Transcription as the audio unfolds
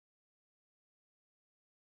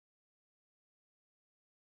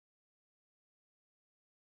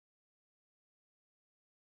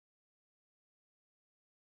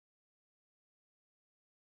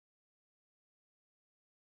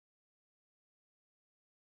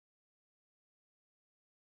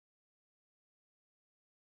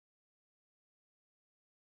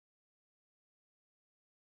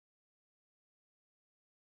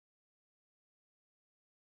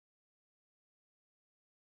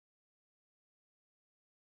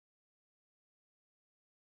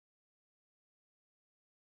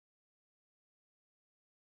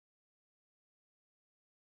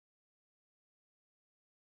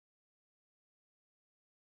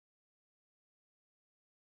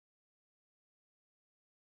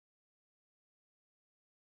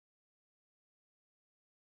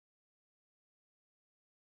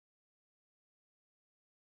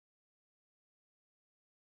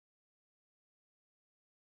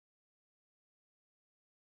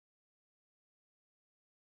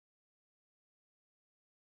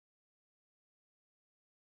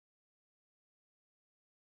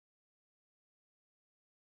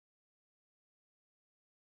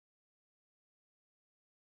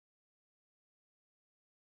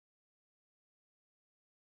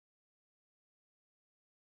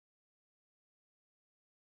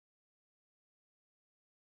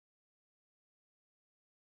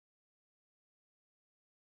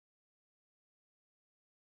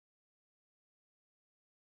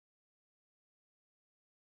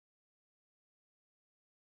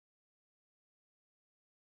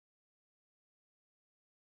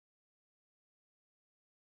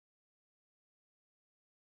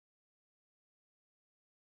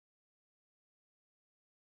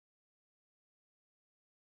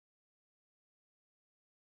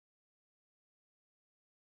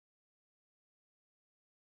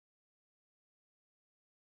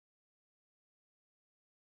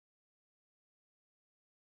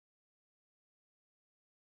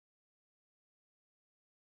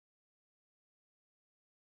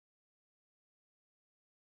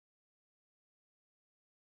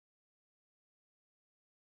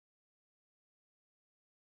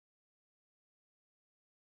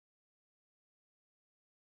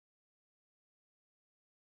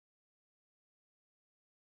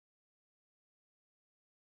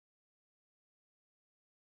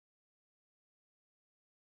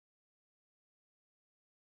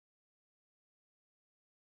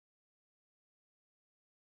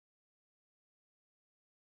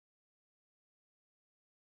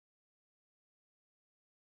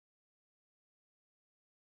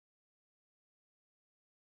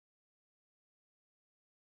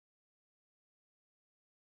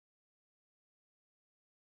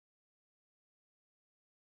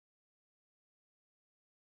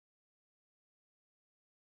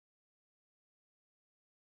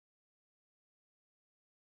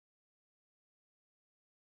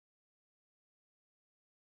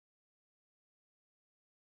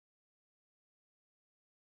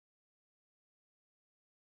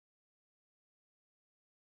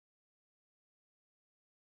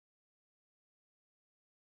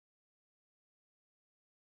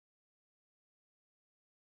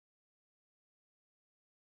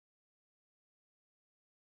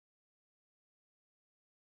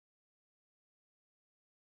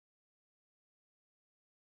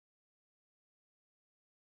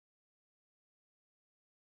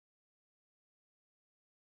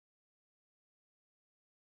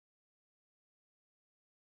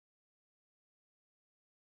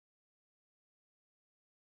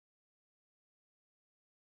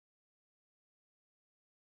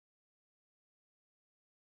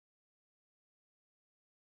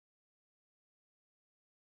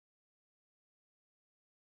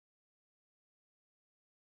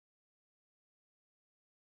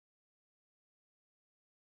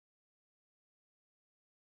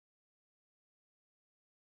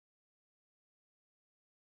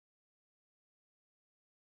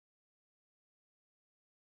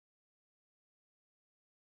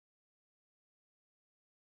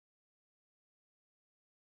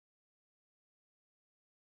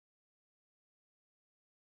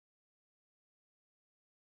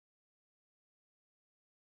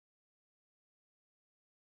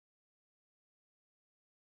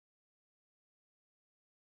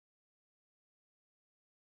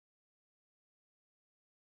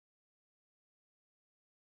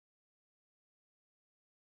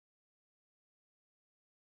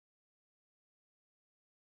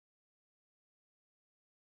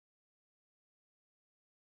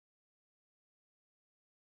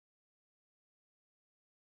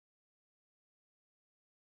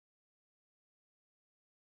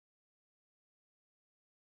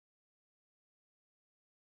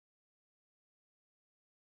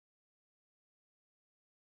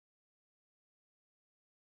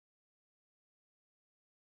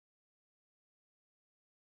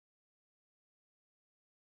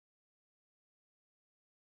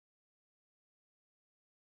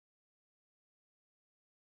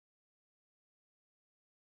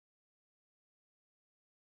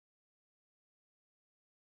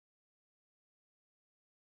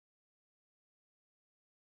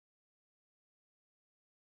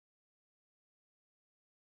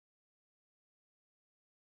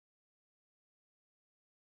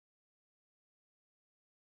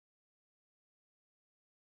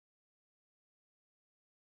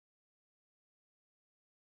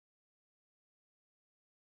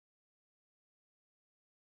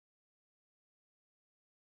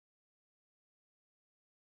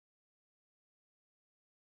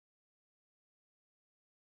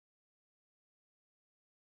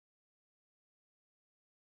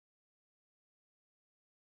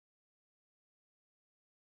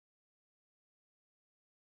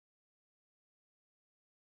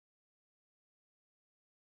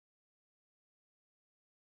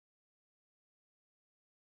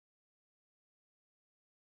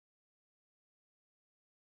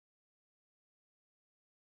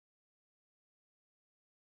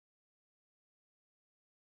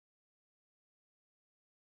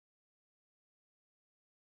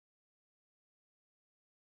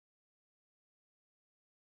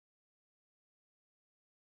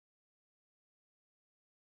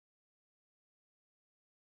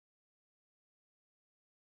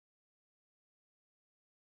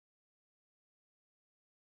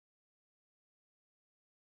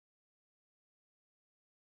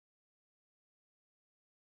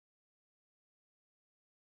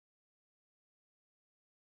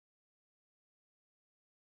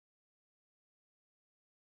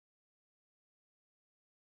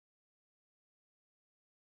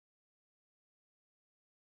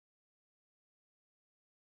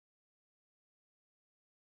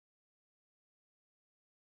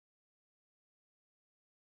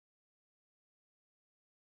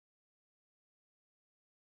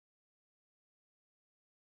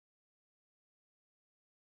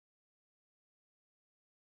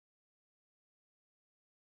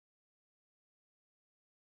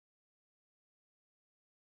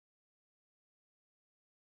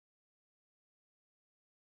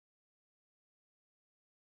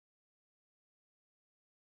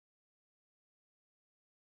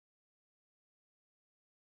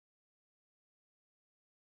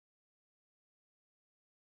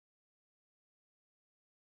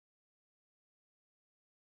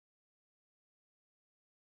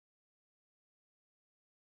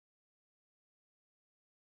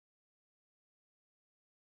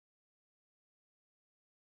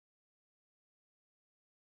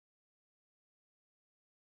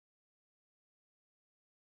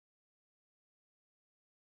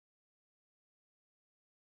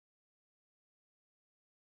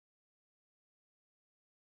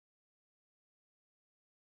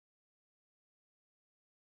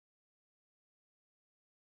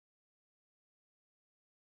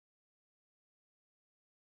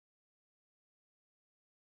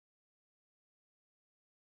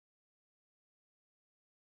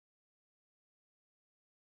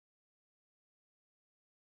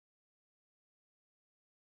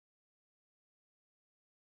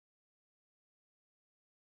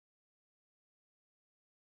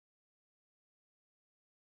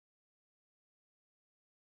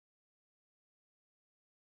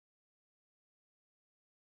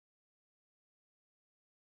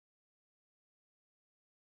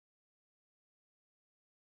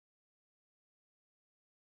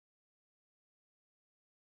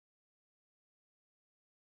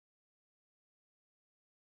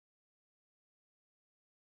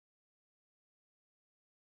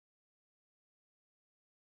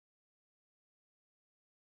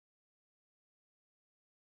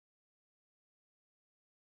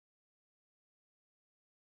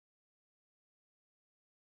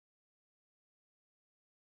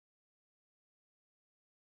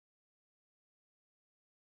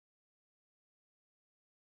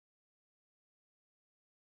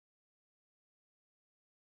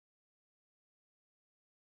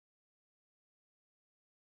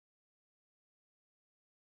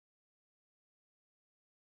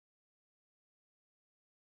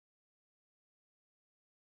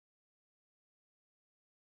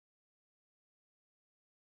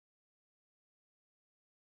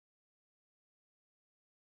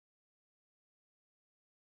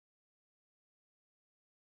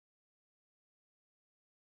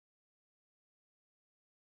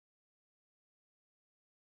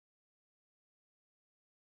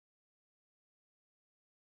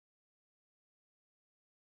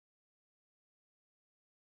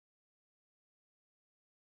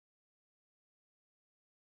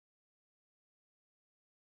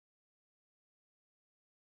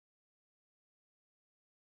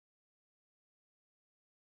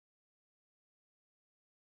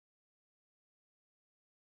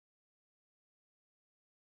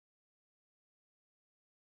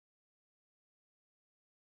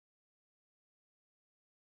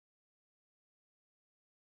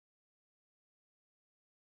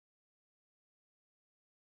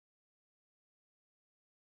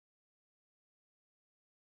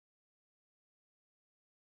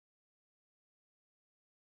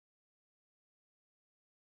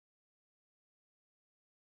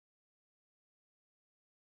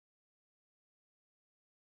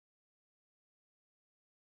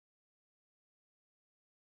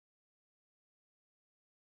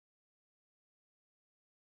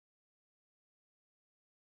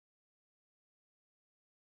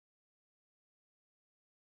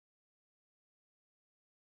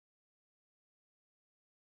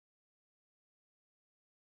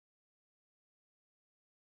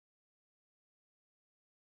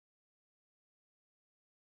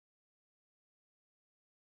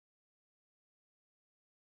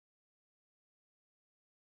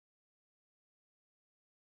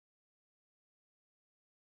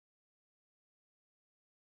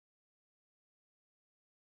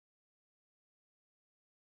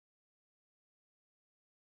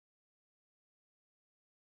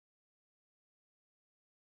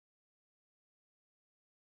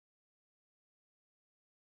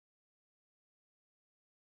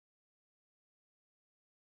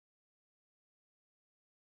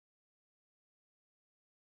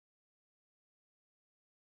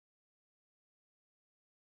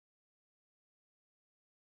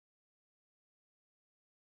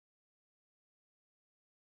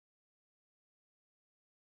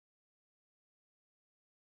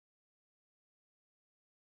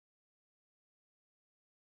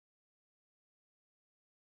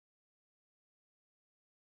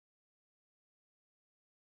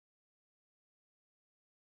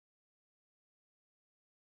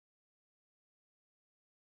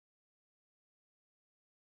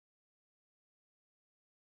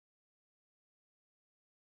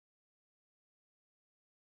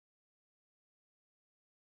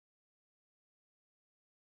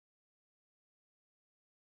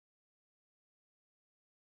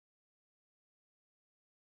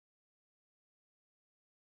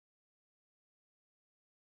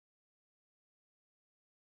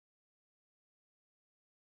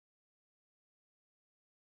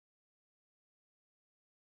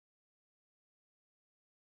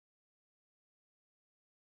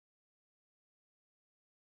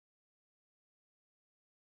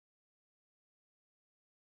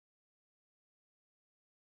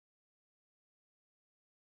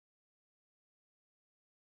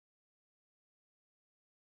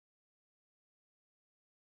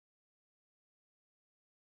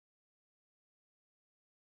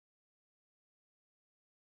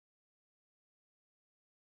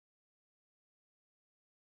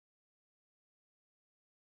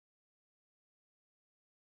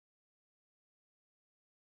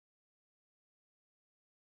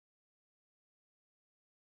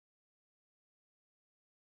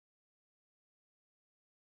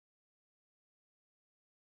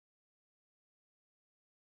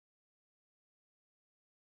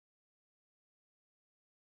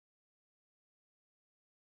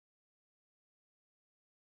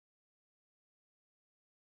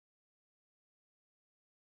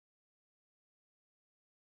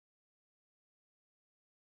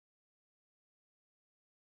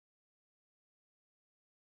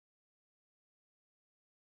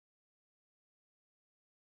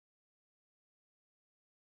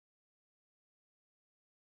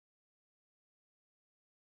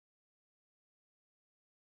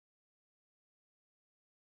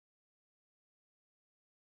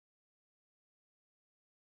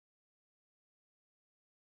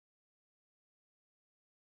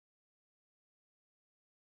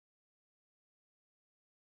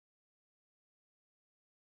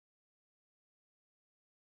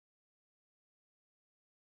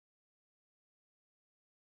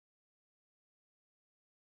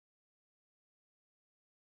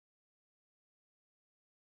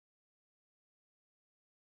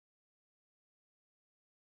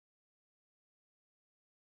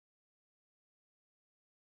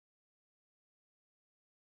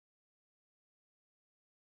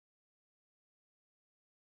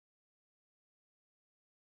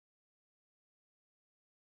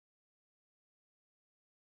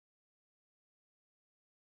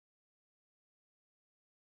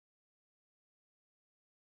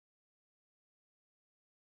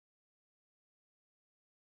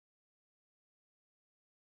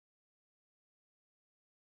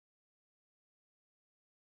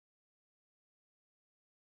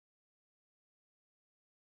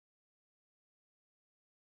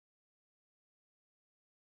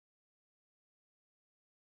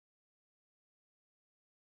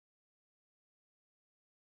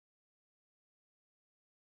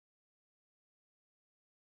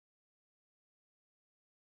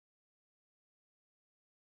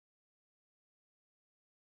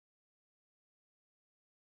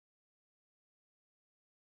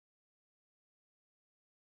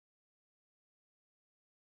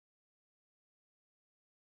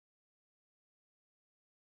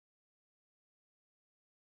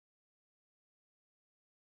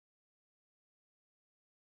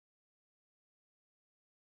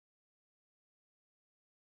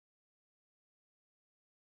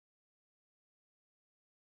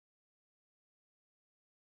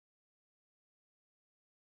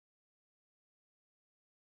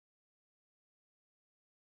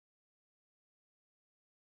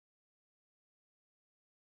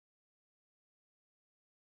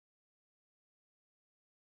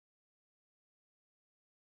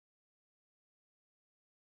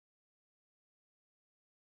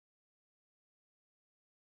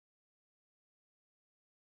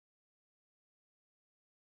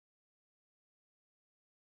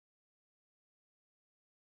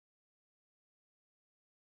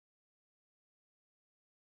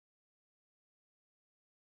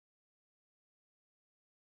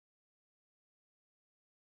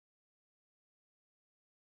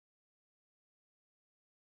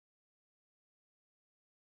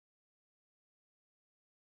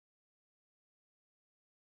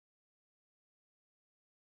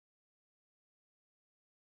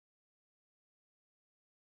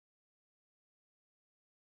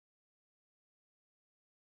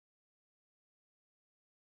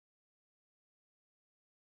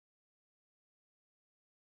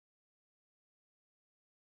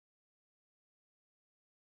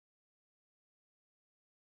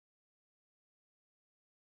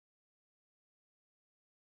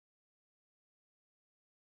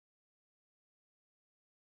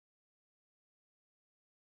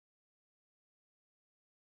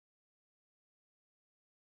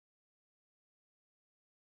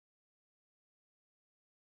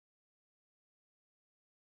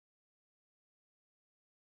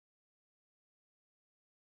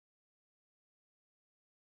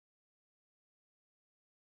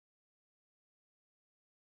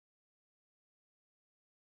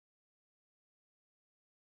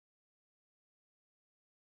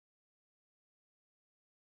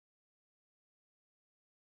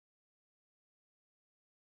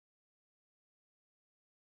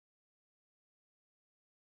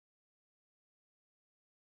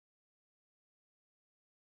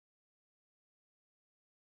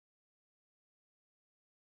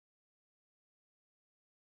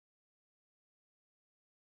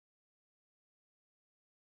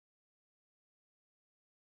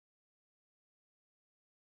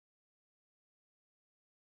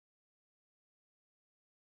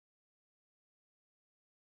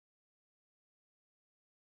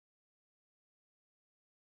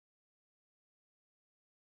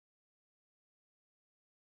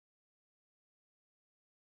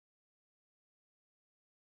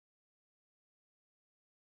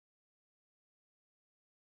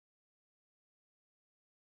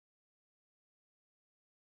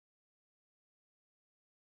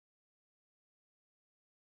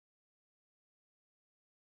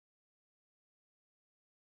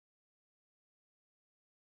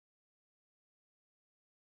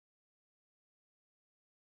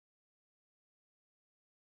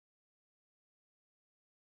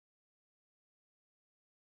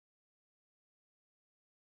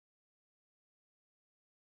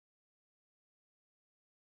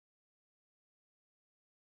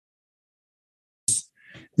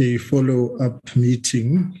a follow-up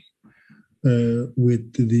meeting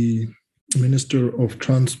with the Minister of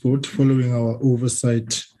Transport following our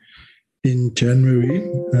oversight in January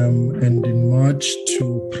and in March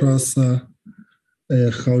to Prasa,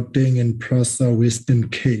 Gauteng and Prasa, Western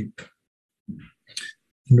Cape.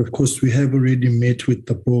 And of course, we have already met with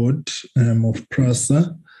the board of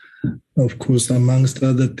Prasa. Of course, amongst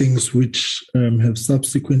other things which have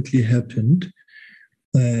subsequently happened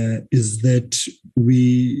is that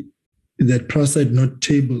Prasa had not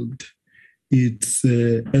tabled its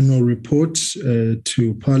annual report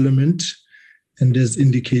to Parliament, and as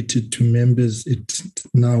indicated to members, it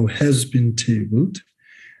now has been tabled,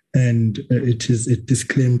 and it is a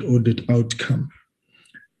disclaimed audit outcome.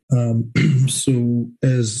 So,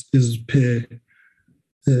 as is per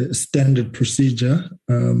standard procedure,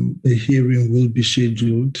 a hearing will be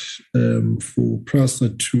scheduled for Prasa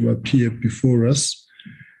to appear before us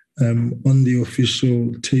on the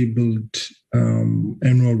official tabled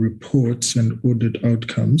annual reports and audit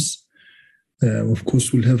outcomes. Of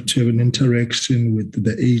course, we'll have to have an interaction with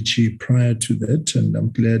the AG prior to that, and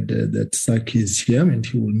I'm glad that Saki is here and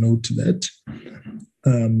he will note that,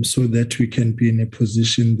 so that we can be in a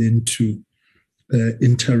position then to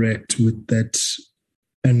interact with that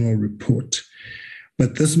annual report.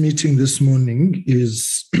 But this meeting this morning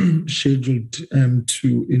is scheduled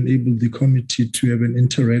to enable the committee to have an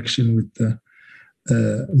interaction with the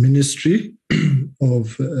Ministry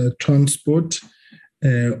of Transport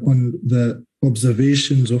on the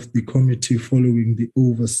observations of the committee following the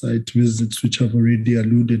oversight visits, which I've already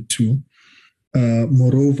alluded to.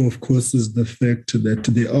 Moreover, of course, is the fact that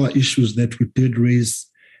there are issues that we did raise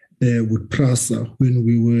with Prasa when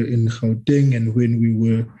we were in Gauteng and when we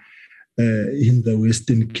were in the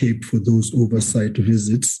Western Cape for those oversight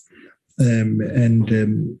visits. And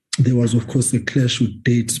there was, of course, a clash with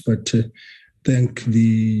dates, but thank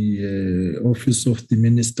the Office of the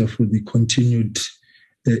Minister for the continued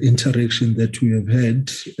interaction that we have had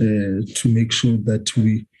to make sure that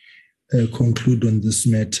we conclude on this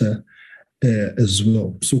matter as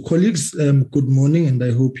well. So, colleagues, good morning, and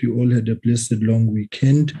I hope you all had a blessed long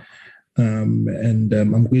weekend. And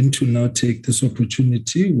I'm going to now take this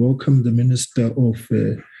opportunity, welcome the Minister of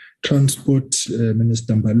Transport,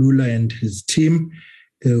 Minister Mbalula, and his team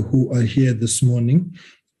who are here this morning.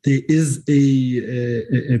 There is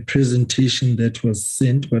a presentation that was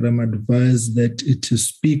sent, but I'm advised that it's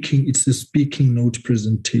a speaking note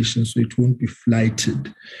presentation, so it won't be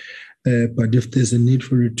flighted. But if there's a need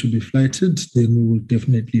for it to be flighted, then we will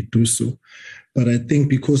definitely do so. But I think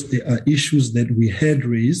because there are issues that we had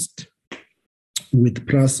raised with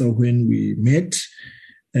Prasa when we met,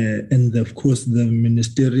 and of course the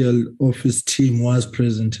ministerial office team was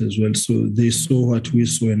present as well, so they saw what we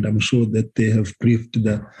saw, and I'm sure that they have briefed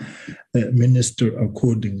the minister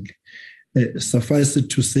accordingly. Suffice it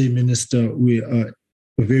to say, Minister, we are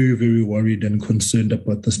very, very worried and concerned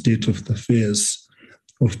about the state of the affairs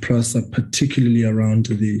of Prasa, particularly around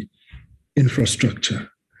the infrastructure,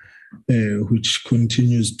 which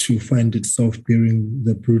continues to find itself bearing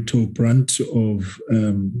the brutal brunt of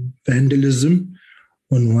vandalism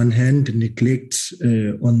on one hand, neglect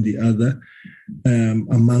on the other,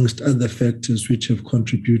 amongst other factors which have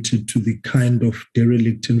contributed to the kind of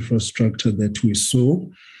derelict infrastructure that we saw.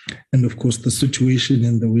 And of course, the situation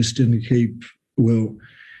in the Western Cape, well,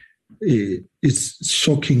 it's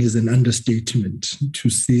shocking is an understatement to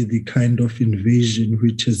see the kind of invasion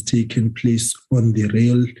which has taken place on the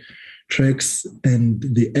rail tracks and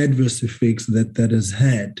the adverse effects that has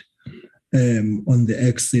had on the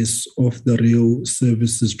access of the rail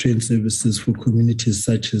services, train services for communities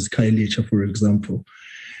such as Khayelitsha, for example.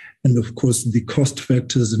 And of course, the cost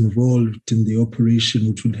factors involved in the operation,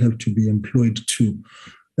 which would have to be employed to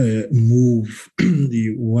move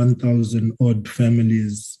the 1,000 odd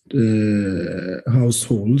families,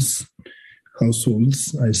 households,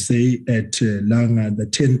 I say, at Langa, the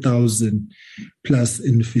 10,000 plus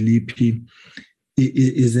in Philippi,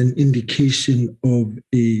 is an indication of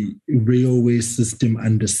a railway system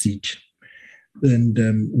under siege. And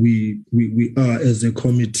we are, as a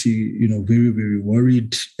committee, very, very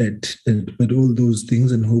worried at all those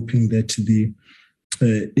things, and hoping that the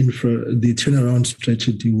turnaround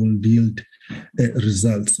strategy will yield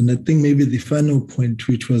results. And I think maybe the final point,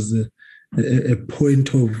 which was a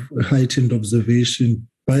point of heightened observation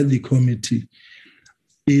by the committee,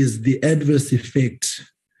 is the adverse effect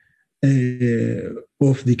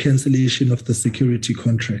of the cancellation of the security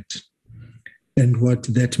contract and what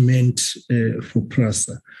that meant for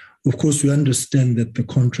Prasa. Of course, we understand that the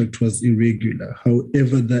contract was irregular.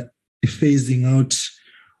 However, that phasing out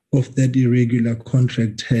of that irregular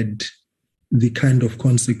contract had the kind of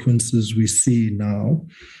consequences we see now.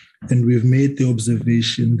 And we've made the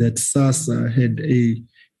observation that SASSA had a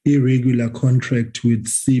irregular contract with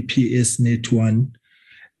CPS Net 1,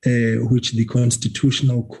 which the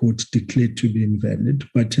Constitutional Court declared to be invalid.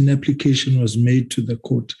 But an application was made to the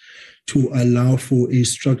court to allow for a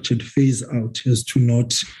structured phase out as to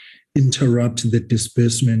not interrupt the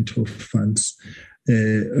disbursement of funds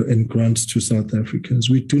and grants to South Africans.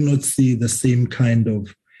 We do not see the same kind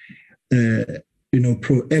of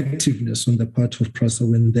proactiveness on the part of Prasa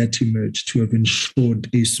when that emerged to have ensured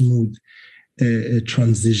a smooth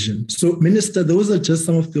transition. So, Minister, those are just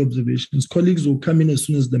some of the observations. Colleagues will come in as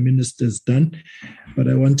soon as the Minister is done, but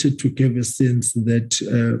I wanted to give a sense that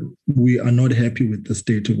we are not happy with the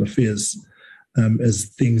state of affairs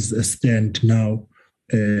as things stand now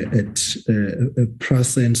at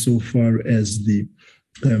Prasa insofar as the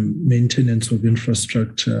maintenance of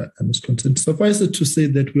infrastructure is concerned. Suffice it to say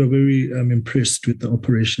that we are very impressed with the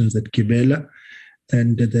operations at Gibela,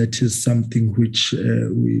 and that is something which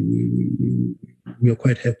we are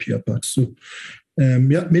quite happy about. So,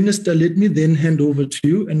 Minister, let me then hand over to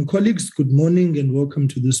you. And colleagues, good morning and welcome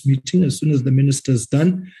to this meeting. As soon as the Minister is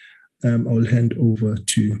done, I'll hand over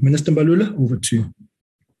to you. Minister Mbalula, over to you.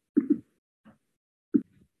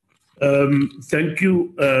 Thank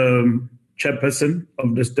you, Chairperson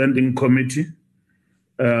of the Standing Committee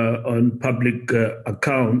on Public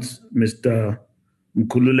Accounts, Mr.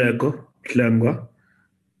 Mkhululeko Hlengwa,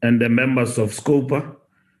 and the members of SCOPA.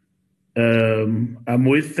 I'm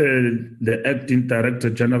with the Acting Director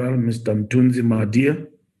General, Mr. Mtunzi Mahadia,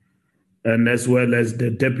 and as well as the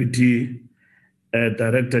Deputy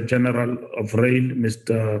Director General of Rail,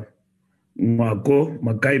 Mr. Mwako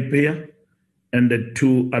Makaipea, and the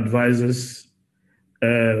two advisors,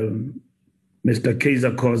 Mr.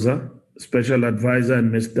 Kaiser Koza, Special Advisor,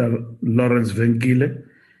 and Mr. Lawrence Venkile,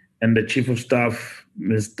 and the Chief of Staff,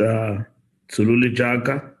 Mr. Tsululi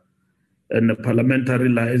Jaka, and the Parliamentary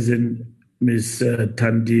Liaison, Ms.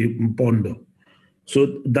 Tandi Mpondo.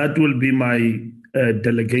 So that will be my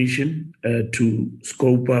delegation to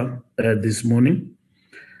SCOPA this morning.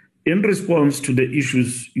 In response to the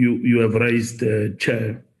issues you have raised,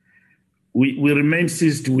 Chair, we remain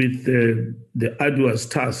seized with the arduous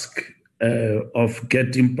task of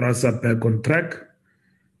getting Prasa back on track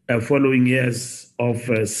following years of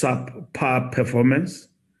subpar performance,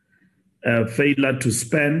 failure to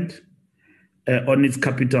spend on its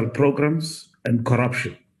capital programs, and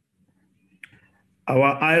corruption.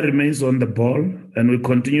 Our eye remains on the ball, and we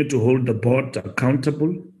continue to hold the board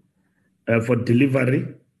accountable for delivery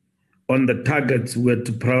on the targets we had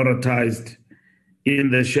prioritized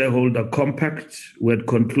in the shareholder compact we had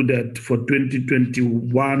concluded for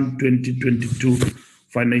 2021-2022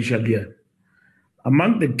 financial year.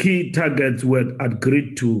 Among the key targets we had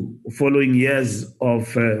agreed to following years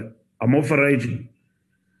of amorphizing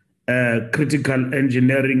critical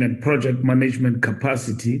engineering and project management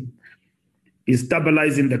capacity is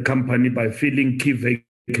stabilizing the company by filling key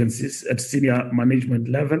vacancies at senior management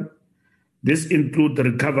level. This includes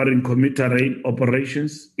recovering commuter rail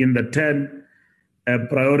operations in the 10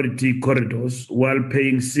 priority corridors while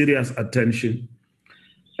paying serious attention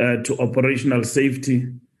to operational safety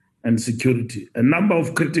and security. A number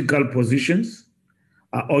of critical positions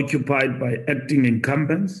are occupied by acting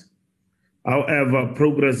incumbents. However,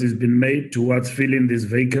 progress has been made towards filling these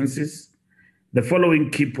vacancies. The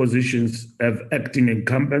following key positions have acting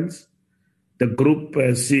incumbents. The Group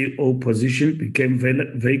CEO position became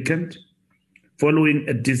vacant following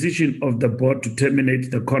a decision of the board to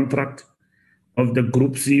terminate the contract of the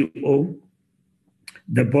Group CEO.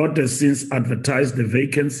 The board has since advertised the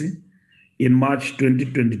vacancy in March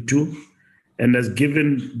 2022 and has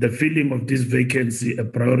given the filling of this vacancy a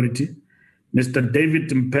priority. Mr. David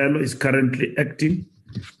Mpelo is currently acting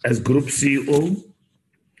as Group CEO.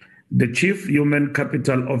 The Chief Human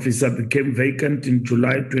Capital Officer became vacant in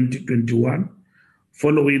July 2021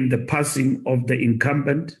 following the passing of the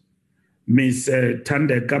incumbent, Ms.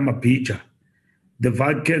 Thandeka Mapija. The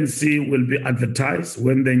vacancy will be advertised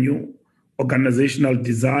when the new organizational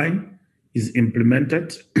design is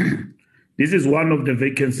implemented. This is one of the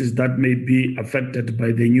vacancies that may be affected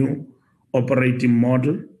by the new operating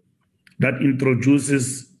model that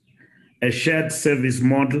introduces a shared service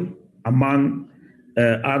model among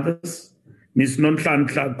others. Ms.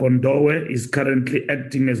 Nonhlanhla Kondowe is currently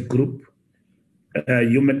acting as Group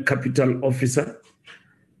Human Capital Officer.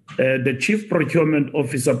 The Chief Procurement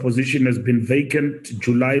Officer position has been vacant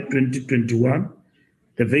July 2021.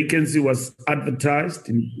 The vacancy was advertised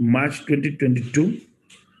in March 2022.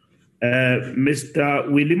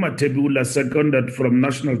 Mr. Willie Matebula, seconded from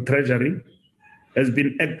National Treasury, has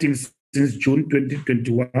been acting since June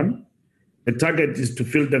 2021. The target is to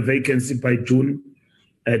fill the vacancy by June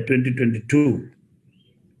 2022.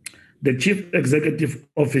 The Chief Executive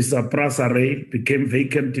Officer, Prasa Rail, became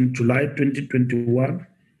vacant in July 2021.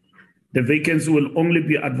 The vacancy will only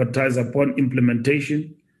be advertised upon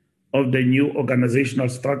implementation of the new organizational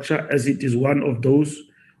structure, as it is one of those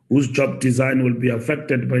whose job design will be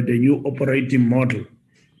affected by the new operating model.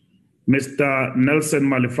 Mr. Nelson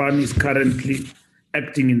Malefani is currently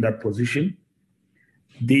acting in that position.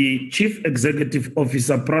 The Chief Executive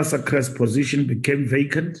Officer, Prasa Crest position became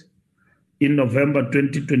vacant in November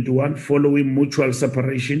 2021 following mutual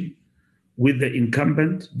separation with the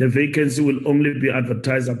incumbent. The vacancy will only be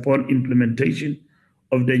advertised upon implementation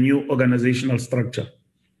of the new organizational structure,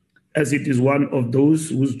 as it is one of those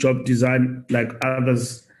whose job design, like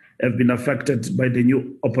others, have been affected by the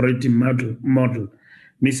new operating model.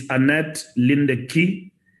 Ms. Annette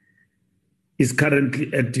Lindeki is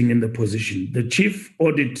currently acting in the position. The Chief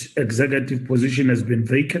Audit Executive position has been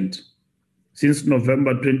vacant since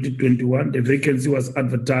November 2021. The vacancy was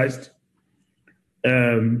advertised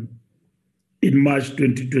in March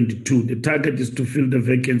 2022. The target is to fill the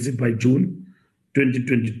vacancy by June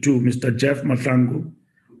 2022. Mr. Jeff Matlangu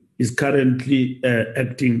is currently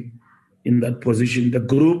acting in that position. The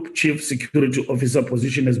Group Chief Security Officer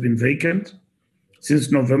position has been vacant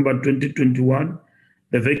since November 2021.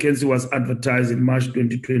 The vacancy was advertised in March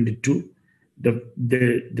 2022.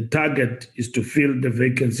 The target is to fill the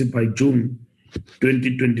vacancy by June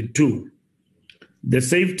 2022. The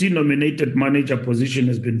Safety Nominated Manager position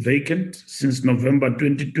has been vacant since November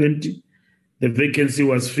 2020. The vacancy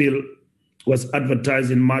was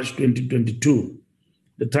advertised in March 2022.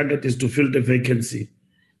 The target is to fill the vacancy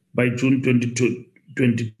by June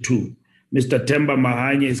 2022. Mr. Temba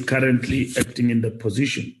Mahanye is currently acting in the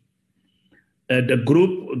position. The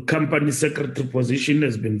Group Company Secretary position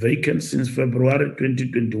has been vacant since February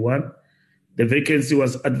 2021. The vacancy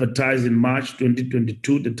was advertised in March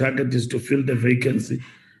 2022. The target is to fill the vacancy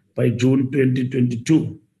by June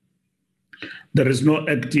 2022. There is no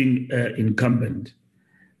acting incumbent.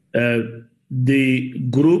 The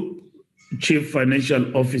Group Chief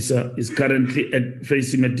Financial Officer is currently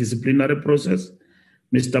facing a disciplinary process.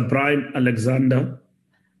 Mr. Brian Alexander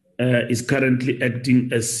is currently acting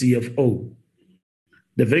as CFO.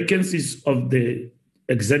 The vacancies of the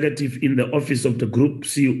executive in the office of the Group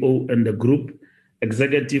CEO and the Group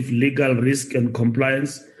Executive Legal Risk and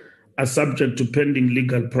Compliance are subject to pending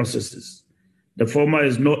legal processes. The former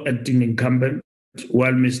is no acting incumbent,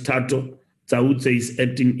 while Ms. Tato Tsautse is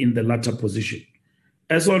acting in the latter position.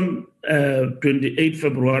 As on 28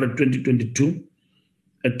 February 2022,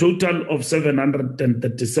 a total of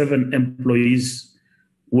 737 employees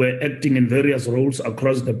were acting in various roles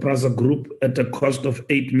across the Prasa Group at a cost of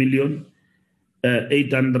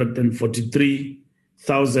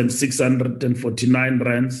 8,843,649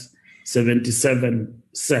 rands 77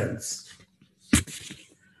 cents.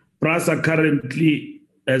 Prasa currently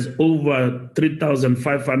has over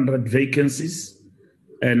 3,500 vacancies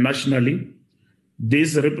nationally.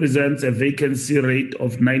 This represents a vacancy rate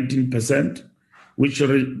of 19%, which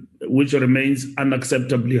remains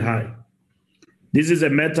unacceptably high. This is a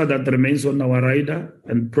matter that remains on our radar,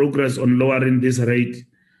 and progress on lowering this rate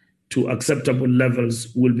to acceptable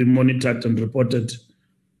levels will be monitored and reported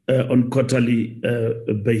on quarterly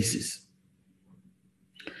basis.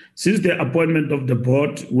 Since the appointment of the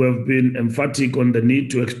board, we have been emphatic on the need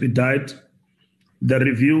to expedite the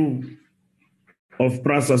review of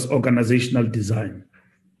Prasa's organizational design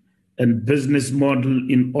and business model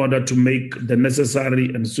in order to make the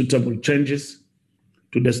necessary and suitable changes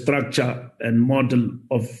to the structure and model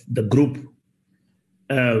of the group.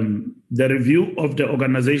 The review of the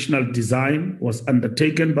organizational design was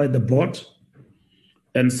undertaken by the board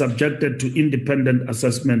and subjected to independent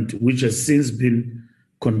assessment, which has since been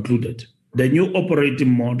concluded. The new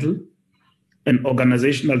operating model and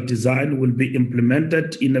organizational design will be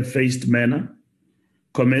implemented in a phased manner,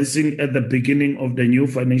 commencing at the beginning of the new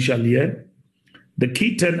financial year. The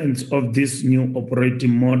key tenets of this new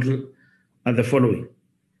operating model are the following: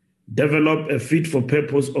 develop a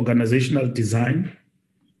fit-for-purpose organizational design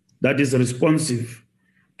that is responsive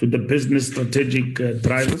to the business strategic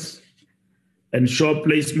drivers, ensure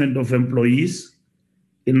placement of employees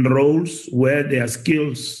in roles where their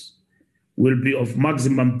skills will be of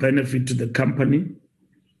maximum benefit to the company,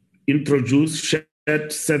 introduce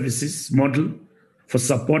shared services model for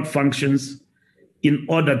support functions in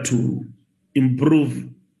order to improve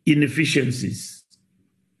inefficiencies,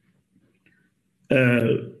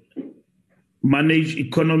 manage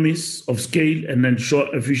economies of scale, and ensure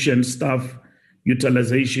efficient staff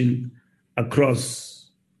utilization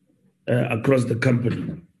across across the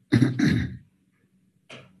company.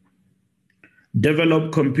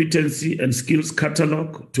 Develop competency and skills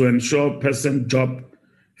catalog to ensure person job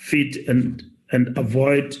fit and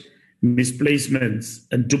avoid misplacements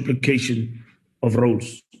and duplication of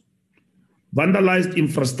roles. Vandalized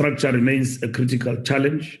infrastructure remains a critical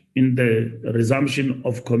challenge in the resumption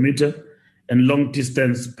of commuter and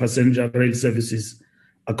long-distance passenger rail services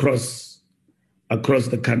across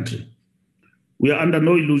the country. We are under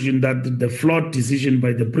no illusion that the flawed decision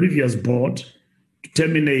by the previous board to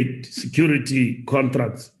terminate security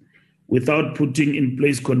contracts without putting in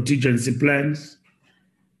place contingency plans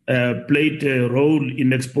played a role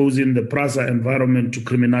in exposing the Prasa environment to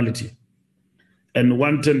criminality and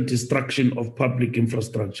wanton destruction of public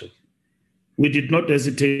infrastructure. We did not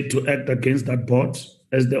hesitate to act against that board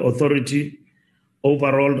as the authority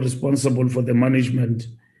overall responsible for the management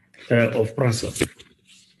of Prasa.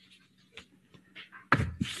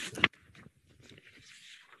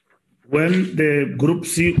 When the group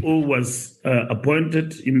CEO was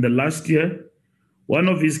appointed in the last year, one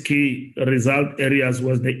of his key result areas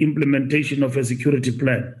was the implementation of a security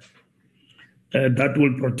plan that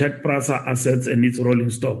will protect Prasa assets and its rolling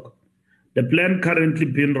stock. The plan currently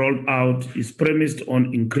being rolled out is premised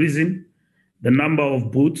on increasing the number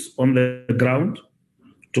of boots on the ground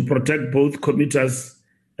to protect both commuters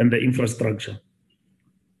and the infrastructure.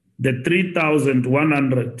 The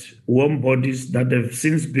 3,100 warm bodies that have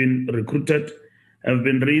since been recruited have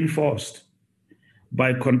been reinforced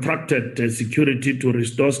by contracted security to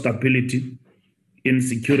restore stability in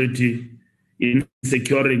securing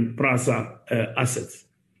Prasa assets.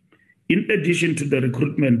 In addition to the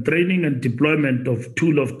recruitment, training, and deployment of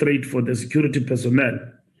tool of trade for the security personnel,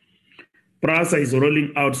 Prasa is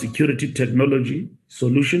rolling out security technology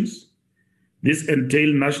solutions. This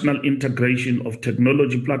entails national integration of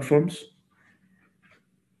technology platforms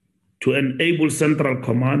to enable central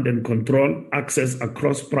command and control access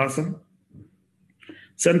across Prasa,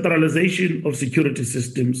 centralization of security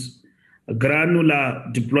systems, a granular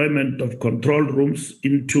deployment of control rooms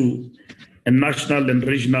into a national and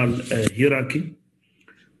regional hierarchy.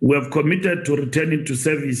 We have committed to returning to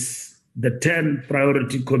service the 10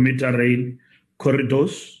 priority commuter rail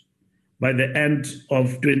corridors by the end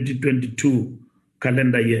of 2022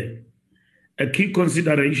 calendar year. A key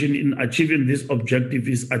consideration in achieving this objective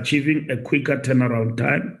is achieving a quicker turnaround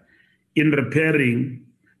time in repairing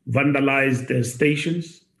vandalized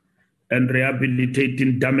stations and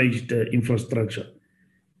rehabilitating damaged infrastructure.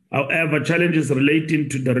 However, challenges relating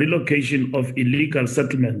to the relocation of illegal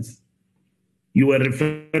settlements you were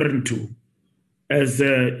referring to as,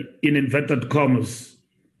 in inverted commas,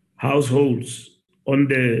 households on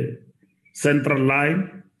the central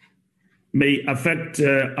line may affect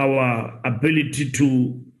our ability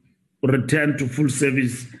to return to full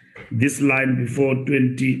service this line before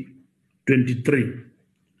 2023.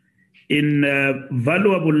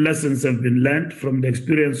 Valuable lessons have been learned from the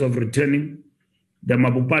experience of returning the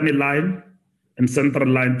Mabopane line and central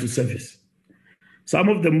line to service. Some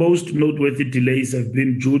of the most noteworthy delays have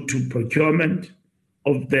been due to procurement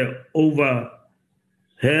of the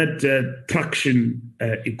overhead traction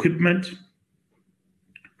equipment,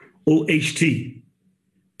 OHT,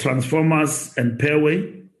 transformers and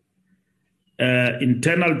pairway,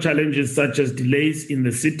 internal challenges such as delays in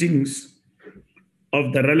the sittings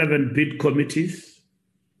of the relevant bid committees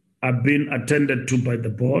are being attended to by the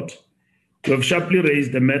board. We have sharply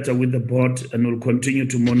raised the matter with the board and will continue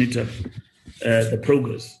to monitor the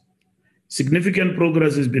progress. Significant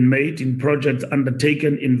progress has been made in projects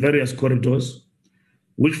undertaken in various corridors,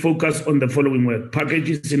 which focus on the following work: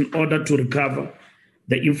 packages in order to recover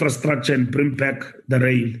the infrastructure and bring back the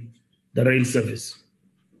rail service.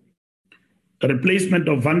 A replacement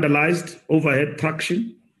of vandalized overhead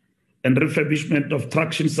traction and refurbishment of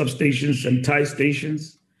traction substations and tie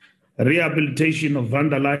stations, rehabilitation of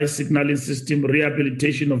vandalized signaling system,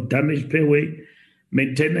 rehabilitation of damaged pairway,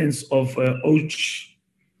 maintenance of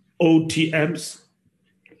OTMs,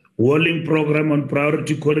 walling program on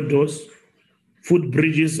priority corridors,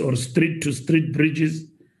 footbridges or street-to-street bridges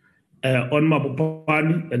on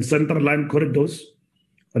Mabopane and central line corridors,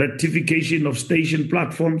 rectification of station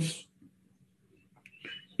platforms,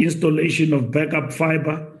 installation of backup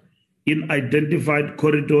fiber in identified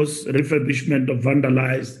corridors, refurbishment of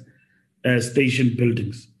vandalized station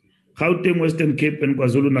buildings. Gauteng, Western Cape, and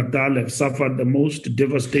KwaZulu-Natal have suffered the most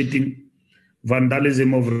devastating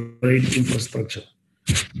vandalism of rail infrastructure.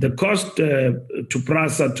 The cost to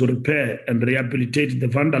Prasa to repair and rehabilitate the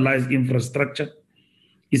vandalized infrastructure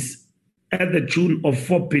is at the tune of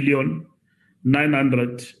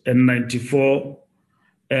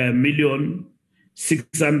 4,994,000,000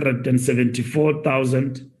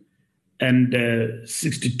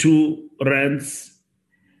 674,062 rands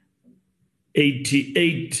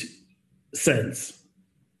 88 cents.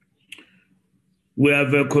 We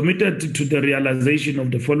have committed to the realization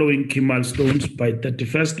of the following key milestones by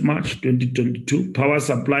 31st March 2022. Power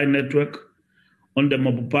supply network on the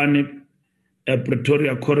Mabopane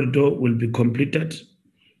Pretoria corridor will be completed.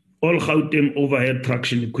 All Gauteng overhead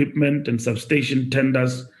traction equipment and substation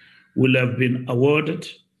tenders will have been awarded,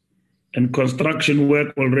 and construction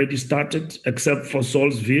work already started, except for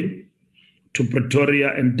Salisbury to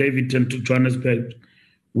Pretoria and Davidton to Johannesburg,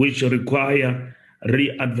 which require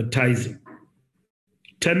re-advertising.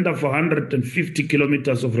 Tender for 150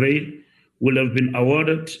 kilometers of rail will have been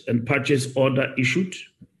awarded and purchase order issued.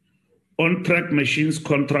 On-track machines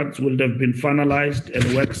contracts will have been finalized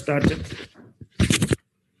and work started.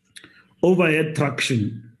 Overhead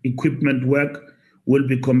traction equipment work will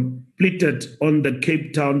be completed on the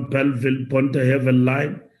Cape Town Bellville Pontehaven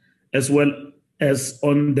line, as well as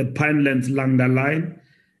on the Pinelands Langa line,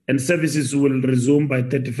 and services will resume by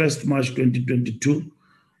 31st March 2022,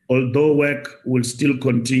 although work will still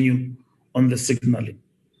continue on the signaling.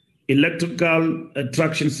 Electrical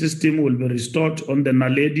traction system will be restored on the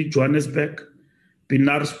Naledi, Johannesburg,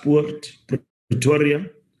 Pienaarspruit, Pretoria,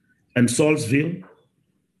 and Salisbury,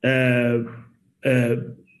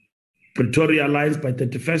 Pretoria lines by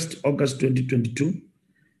 31st August 2022.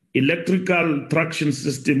 Electrical traction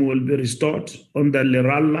system will be restored on the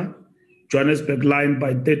Leralla, Johannesburg line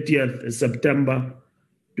by 30th September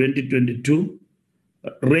 2022.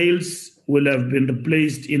 Rails will have been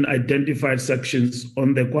replaced in identified sections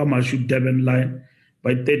on the KwaMashu Durban line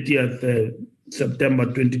by 30th September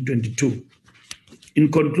 2022.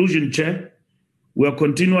 In conclusion, Chair, we are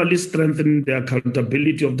continually strengthening the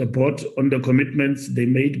accountability of the board on the commitments they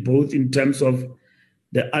made, both in terms of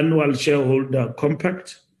the annual shareholder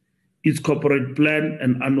compact, its corporate plan,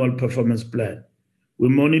 and annual performance plan. We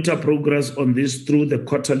monitor progress on this through the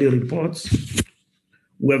quarterly reports.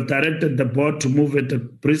 We have directed the board to move at a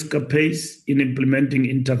brisker pace in implementing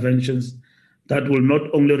interventions that will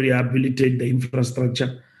not only rehabilitate the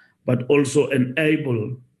infrastructure, but also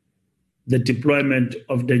enable the deployment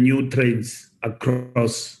of the new trains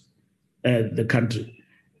across the country.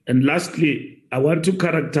 And lastly, I want to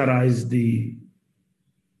characterize the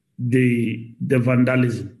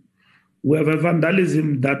vandalism. We have a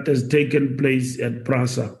vandalism that has taken place at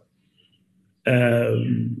Prasa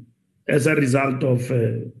as a result of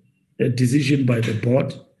a decision by the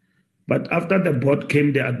board. But after the board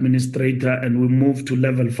came the administrator, and we moved to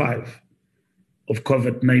level 5 of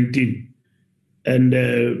COVID-19. And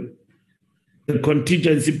the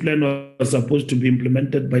contingency plan was supposed to be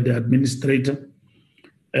implemented by the administrator,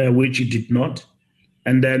 which it did not.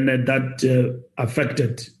 And then that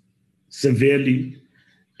affected severely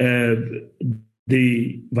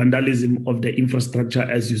the vandalism of the infrastructure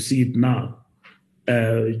as you see it now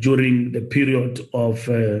during the period of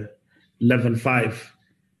level 5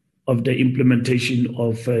 of the implementation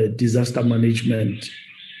of disaster management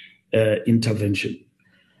intervention.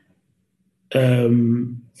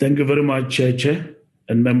 Thank you very much, Chair,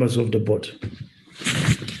 and members of the board.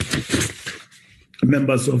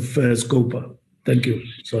 Members of SCOPA. Thank you.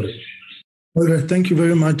 Sorry. All right. Thank you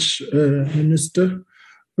very much, Minister.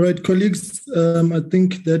 All right, colleagues, I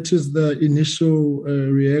think that is the initial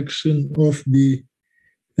reaction of the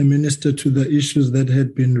Minister to the issues that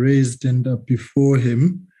had been raised and before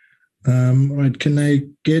him. All right, can I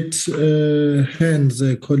get hands,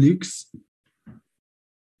 colleagues?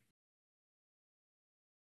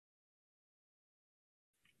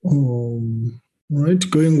 All right,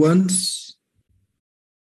 going once,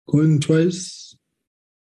 going twice.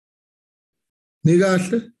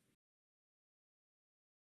 Nigahle?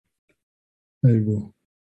 There you go.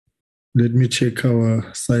 Let me check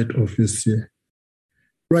our site office here.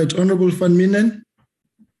 Right, Honorable Van Minen.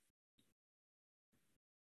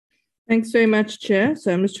 Thanks very much, Chair.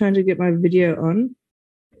 So I'm just trying to get my video on.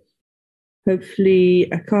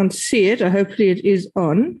 Hopefully, I can't see it. Hopefully it is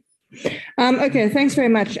on. Okay, thanks very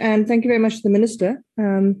much. And thank you very much to the Minister.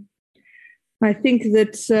 I think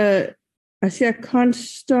that I see I can't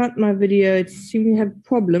start my video. It seems to have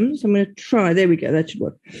problems. I'm going to try. There we go. That should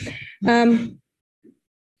work.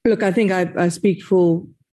 Look, I think I speak for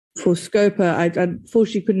SCOPA. I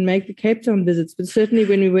unfortunately couldn't make the Cape Town visits, but certainly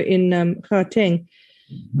when we were in Gauteng,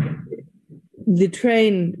 the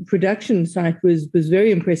train production site was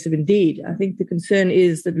very impressive indeed. I think the concern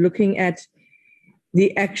is that looking at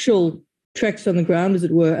the actual tracks on the ground, as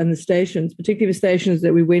it were, and the stations, particularly the stations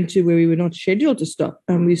that we went to where we were not scheduled to stop,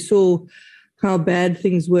 and we saw how bad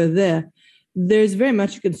things were there. there's very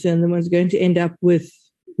much a concern that one's going to end up with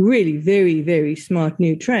really very, very smart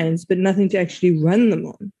new trains, but nothing to actually run them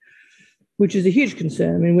on, which is a huge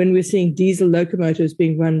concern. I mean, when we're seeing diesel locomotives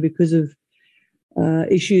being run because of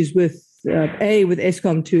issues with, A, with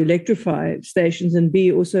Eskom to electrify stations, and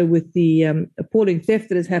B, also with the appalling theft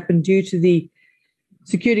that has happened due to the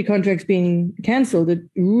security contracts being cancelled, it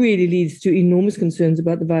really leads to enormous concerns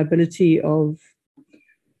about the viability of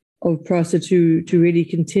Prasa to really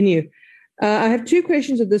continue. I have two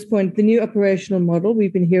questions at this point. The new operational model,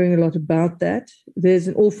 we've been hearing a lot about that. There's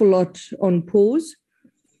an awful lot on pause,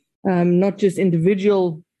 not just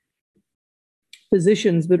individual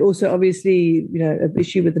positions, but also obviously, an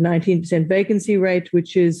issue with the 19% vacancy rate,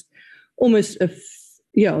 which is almost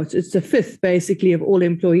it's a fifth basically of all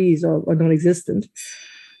employees are non-existent.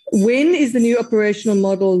 When is the new operational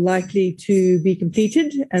model likely to be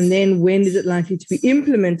completed? And then when is it likely to be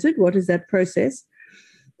implemented? What is that process?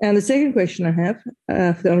 And the second question I have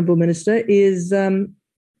for the Honourable Minister is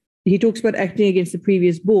he talks about acting against the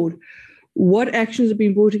previous board. What actions have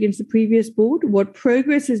been brought against the previous board? What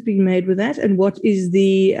progress has been made with that? And what is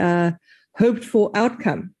the hoped for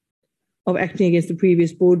outcome of acting against the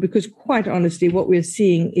previous board? Because quite honestly, what we're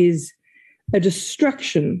seeing is a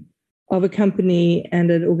destruction of a company and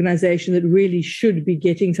an organization that really should be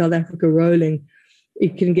getting South Africa rolling.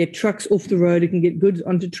 It can get trucks off the road. It can get goods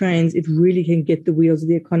onto trains. It really can get the wheels of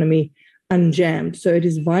the economy unjammed. So it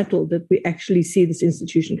is vital that we actually see this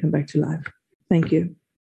institution come back to life. Thank you.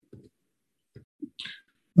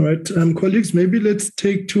 All right, colleagues, maybe let's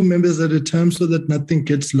take two members at a time so that nothing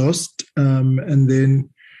gets lost. And then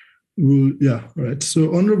all right.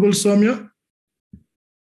 So Honorable Soumya.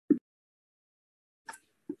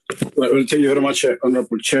 Well, thank you very much,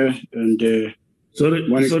 Honorable Chair. And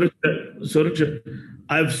sorry, Chair.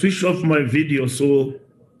 I've switched off my video, so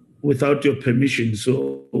without your permission,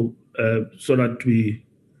 so that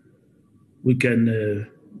we can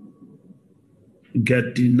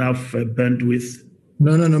get enough bandwidth.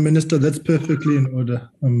 No, Minister, that's perfectly in order.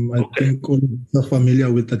 I think all of us are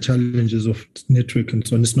familiar with the challenges of network and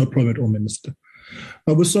so on. It's no problem at all, Minister.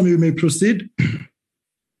 Abu Soumya, you may proceed.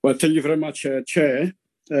 Well, thank you very much, Chair.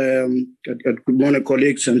 Good morning,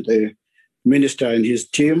 colleagues, and the Minister and his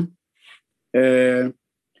team. For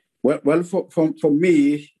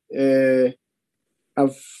me,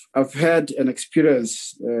 I've had an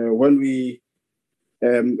experience when we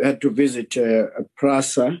had to visit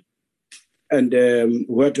Prasa, and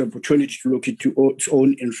we had the opportunity to look into its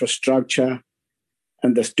own infrastructure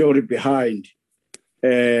and the story behind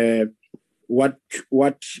what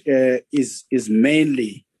is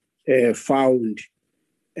mainly found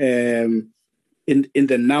in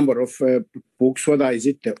the number of books, whether is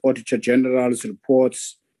it the Auditor General's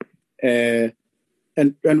reports, and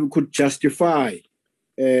we could justify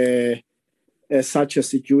such a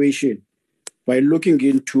situation by looking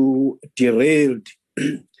into derailed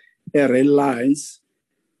rail lines,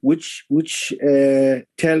 which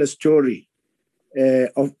tell a story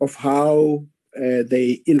of how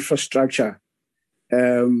the infrastructure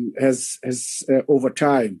has over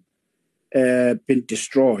time been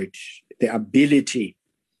destroyed. The ability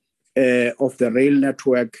of the rail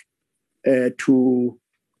network to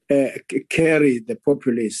carry the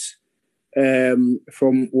populace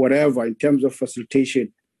from wherever in terms of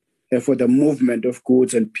facilitation for the movement of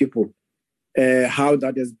goods and people, how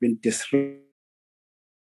that has been disrupted.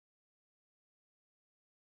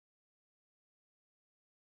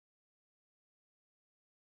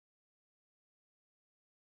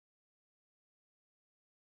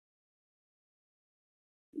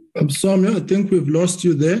 Soumya, I think we've lost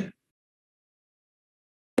you there.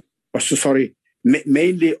 Oh, so sorry,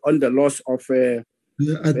 mainly on the loss of...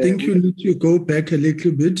 I think you need to go back a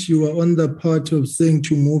little bit. You were on the part of saying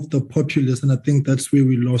to move the populace, and I think that's where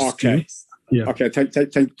we lost you. Yeah. Okay, thank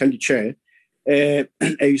you, Chair.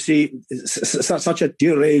 You see, such a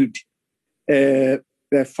derailed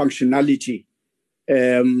functionality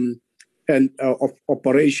and of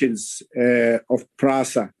operations of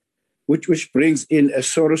Prasa, which brings in a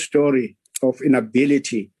sort of story of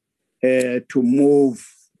inability to move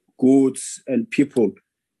goods and people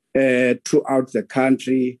throughout the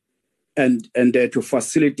country and to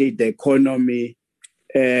facilitate the economy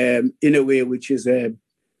in a way which is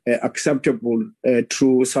acceptable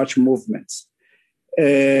through such movements.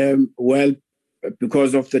 Well,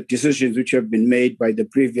 because of the decisions which have been made by the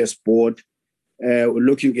previous board, we're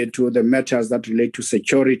looking into the matters that relate to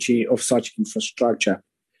security of such infrastructure,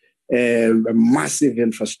 a massive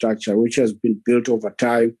infrastructure which has been built over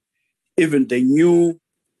time. Even the new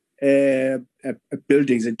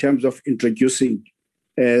buildings in terms of introducing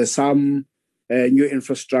some new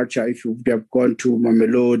infrastructure. If you would have gone to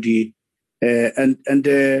Mamelodi, and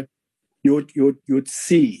you'd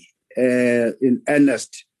see in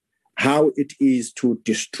earnest how it is to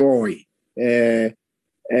destroy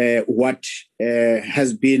what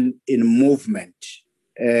has been in movement,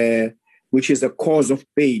 which is a cause of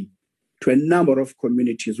pain to a number of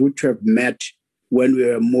communities which have met when we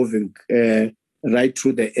were moving right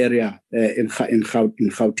through the area in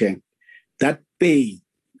Gauteng. That pain,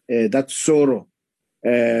 that sorrow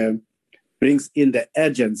brings in the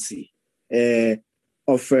urgency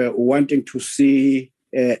of wanting to see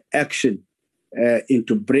action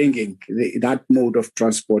into bringing that mode of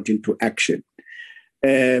transport into action.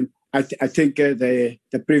 I think the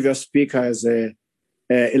previous speaker has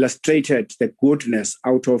illustrated the goodness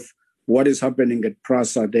out of what is happening at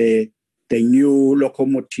Prasa, the new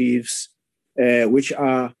locomotives, which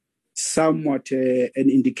are somewhat an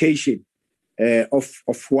indication of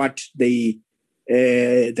what the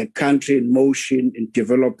country in motion and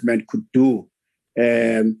development could do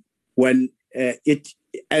when it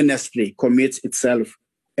earnestly commits itself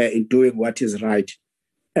in doing what is right.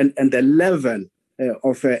 And the level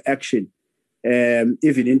of action,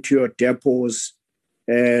 even into your depots,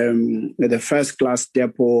 the first-class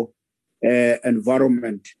depot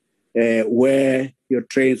environment, where your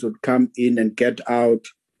trains would come in and get out,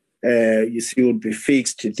 you see, would be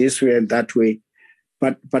fixed this way and that way.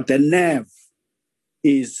 But the nerve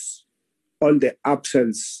is on the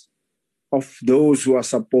absence of those who are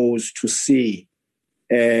supposed to see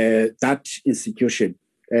that institution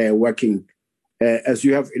working. As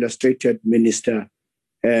you have illustrated, Minister,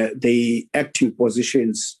 the acting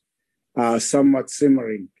positions are somewhat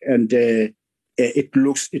simmering, and it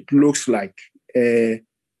looks like the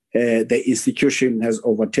institution has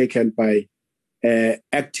overtaken by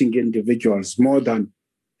acting individuals more than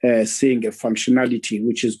seeing a functionality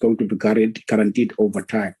which is going to be guaranteed over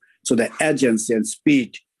time. So the urgency and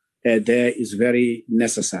speed there is very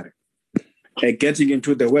necessary. Getting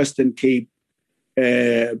into the Western Cape,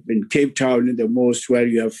 in Cape Town in the most, where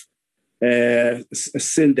you have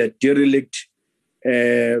seen the derelict,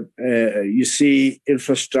 you see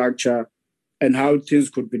infrastructure and how things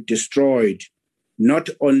could be destroyed, not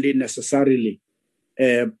only necessarily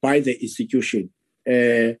by the institution.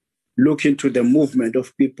 Look into the movement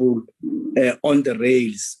of people on the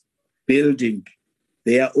rails, building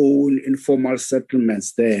their own informal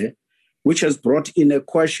settlements there, which has brought in a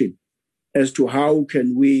question as to how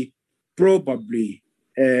can we probably,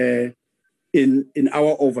 in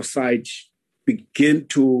our oversight, begin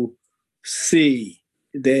to see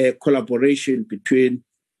the collaboration between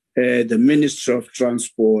the Ministry of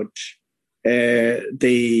Transport,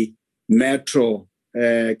 the Metro,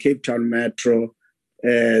 Cape Town Metro,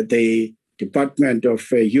 the Department of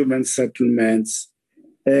Human Settlements,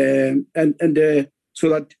 and so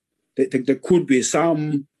that there could be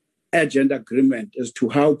some urgent agreement as to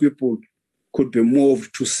how people could be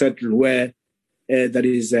moved to settle where there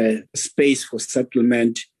is a space for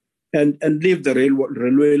settlement, and leave the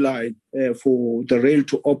railway line for the rail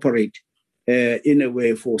to operate in a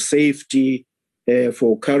way for safety,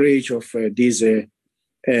 for courage of these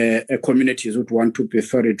communities who want to be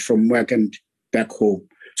ferried from work and back home.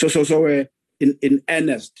 So in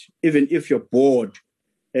earnest, even if your board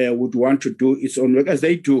would want to do its own work, as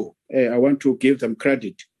they do, I want to give them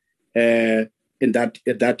credit in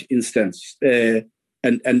that instance.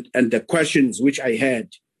 And the questions which I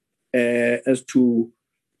had as to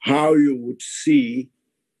how you would see,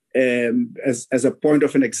 as a point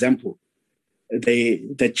of an example,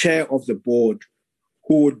 the chair of the board,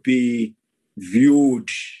 who would be viewed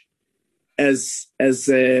as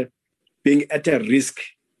being at a risk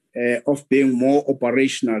of being more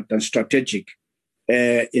operational than strategic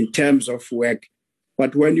in terms of work.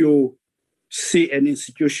 But when you see an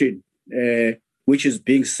institution which is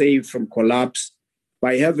being saved from collapse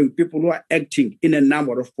by having people who are acting in a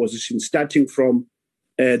number of positions, starting from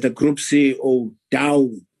the group CEO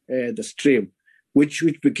down the stream, which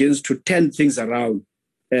begins to turn things around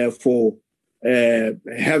for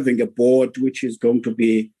having a board which is going to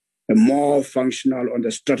be more functional on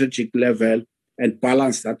the strategic level and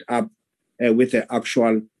balance that up with the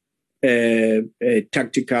actual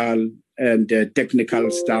tactical and technical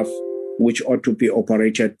stuff which ought to be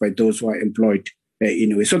operated by those who are employed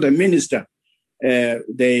in a way. So the minister,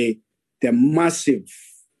 the massive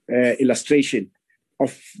illustration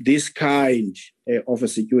of this kind of a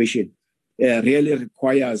situation really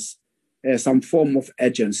requires some form of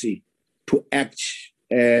urgency to act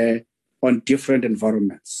on different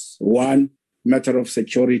environments. One, matter of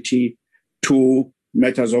security. Two,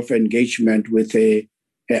 matters of engagement with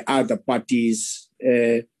other parties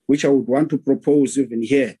which I would want to propose even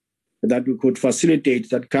here, that we could facilitate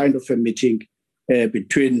that kind of a meeting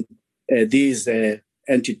between these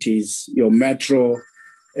entities, your metro,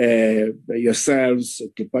 yourselves,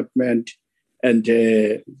 department, and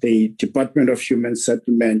the Department of Human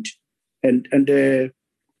Settlement, and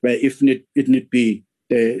if it need be,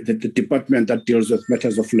 the department that deals with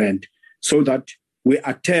matters of land, so that we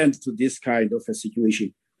attend to this kind of a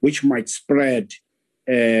situation, which might spread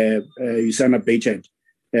unabated,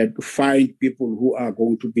 to find people who are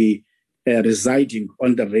going to be residing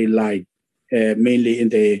on the rail line, mainly in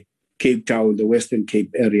the Cape Town, the Western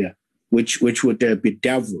Cape area, which would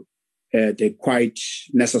bedevil the quite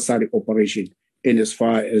necessary operation in as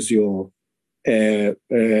far as your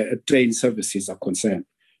train services are concerned.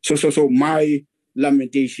 So my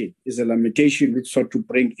lamentation is a lamentation which sought to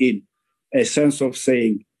bring in a sense of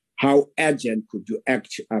saying, how urgent could you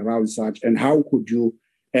act around such, and how could you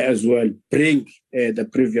as well bring the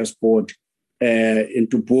previous board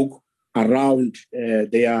into book around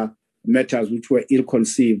their matters which were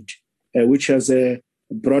ill-conceived, which has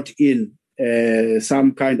brought in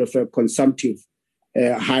some kind of a consumptive,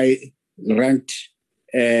 high-ranked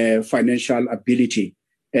financial ability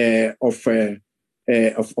of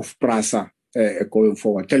Prasa going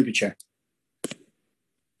forward. Thank you, Chair.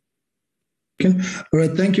 Okay. All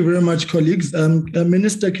right. Thank you very much, colleagues.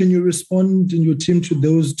 Minister, can you respond in your team to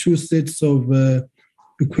those two sets of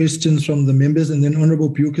questions from the members? And then Honorable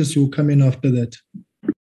Bucas, you'll come in after that.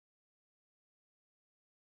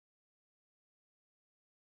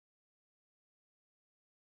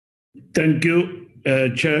 Thank you,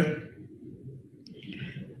 Chair.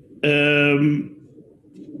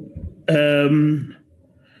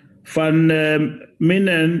 Van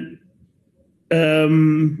Minen,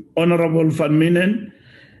 Honorable Van Minen,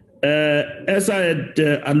 as I had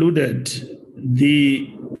alluded, the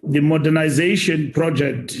modernization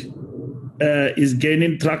project is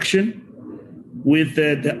gaining traction with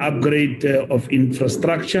the upgrade of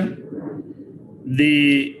infrastructure.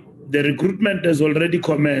 The recruitment has already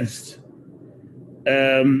commenced.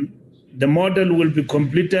 The model will be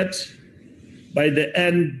completed by the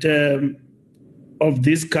end of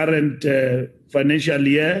this current financial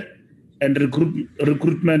year, and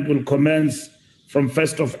recruitment will commence from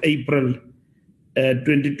 1st of April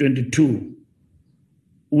 2022.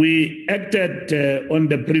 We acted on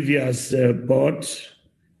the previous board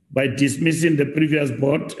by dismissing the previous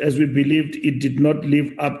board as we believed it did not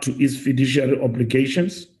live up to its fiduciary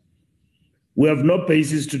obligations. We have no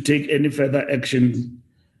basis to take any further action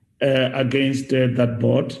against that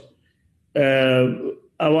board.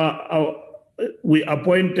 We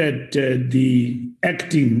appointed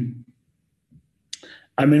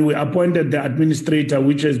we appointed the administrator,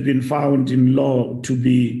 which has been found in law to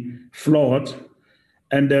be flawed,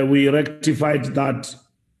 and we rectified that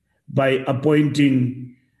by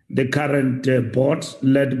appointing the current board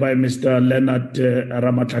led by Mr. Leonard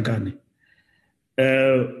Ramatlakane.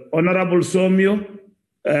 Honorable Somyo,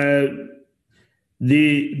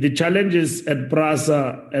 the challenges at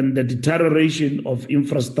Prasa and the deterioration of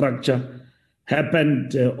infrastructure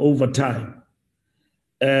happened over time.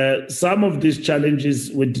 Some of these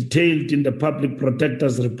challenges were detailed in the Public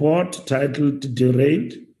Protector's report titled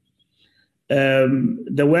Derailed.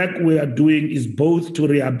 The work we are doing is both to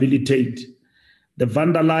rehabilitate the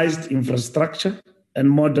vandalized infrastructure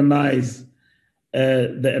and modernize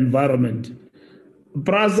the environment.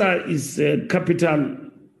 Prasa is a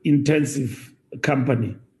capital-intensive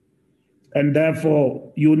company, and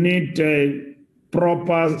therefore you need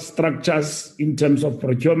proper structures in terms of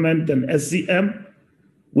procurement and SCM,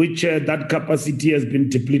 which that capacity has been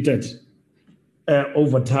depleted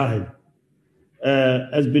over time.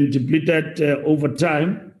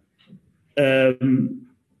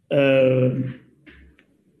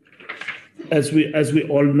 As we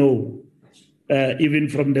all know, even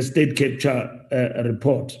from the state capture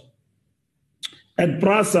report. At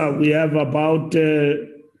Prasa, we have about, through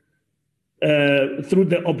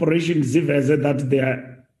the Operation Ziveze that they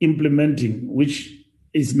are implementing, which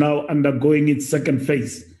is now undergoing its second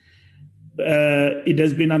phase, it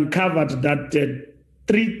has been uncovered that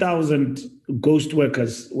 3,000 ghost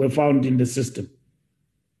workers were found in the system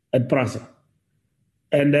at Prasa.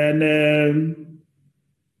 And then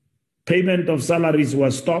payment of salaries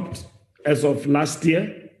was stopped as of last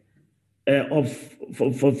year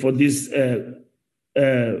for these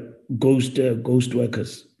ghost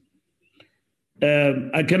workers.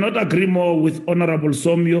 I cannot agree more with Honorable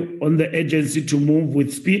Somyo on the agency to move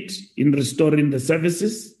with speed in restoring the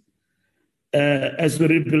services as we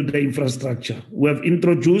rebuild the infrastructure. We have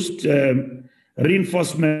introduced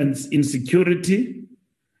reinforcements in security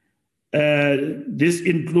This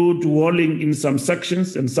includes walling in some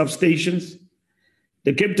sections and substations.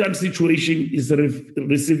 The Cape Town situation is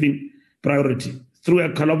receiving priority. Through a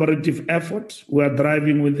collaborative effort, we are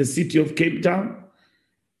driving with the city of Cape Town.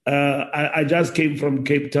 I just came from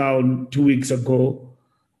Cape Town 2 weeks ago.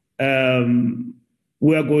 We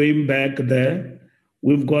are going back there.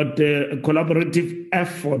 We've got a collaborative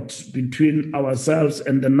effort between ourselves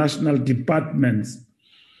and the national departments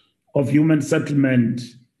of human settlement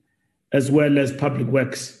as well as public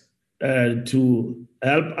works to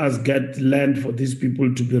help us get land for these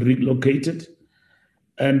people to be relocated.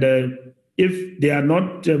 And if they are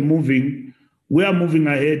not moving, we are moving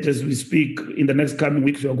ahead as we speak. In the next coming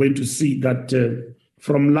weeks, we are going to see that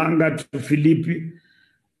from Langa to Philippi,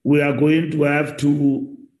 we are going to have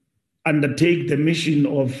to undertake the mission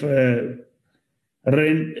of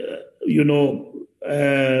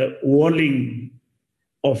walling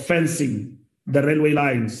or fencing the railway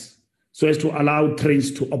lines so as to allow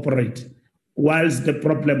trains to operate, whilst the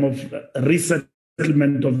problem of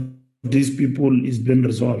resettlement of these people is being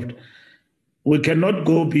resolved. We cannot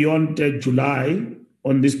go beyond July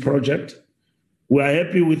on this project. We are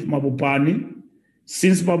happy with Mabopane.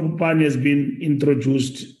 Since Mabopane has been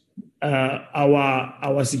introduced,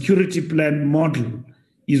 our security plan model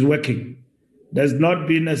is working. There's not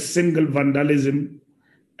been a single vandalism,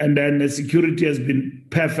 and then the security has been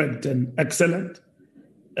perfect and excellent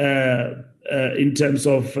in terms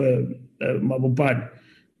of Mabopane.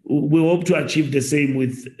 We hope to achieve the same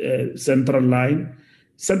with Central Line.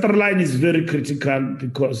 Central Line is very critical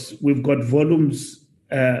because we've got volumes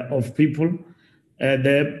of people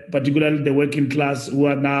there, particularly the working class, who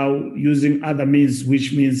are now using other means,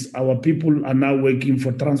 which means our people are now working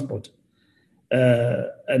for transport.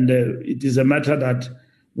 And it is a matter that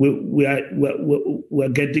we're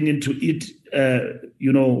getting into it,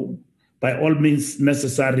 by all means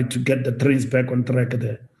necessary to get the trains back on track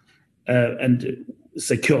there and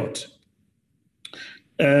secured.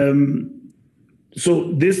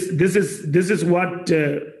 So this is what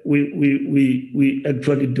we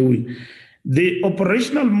actually doing. The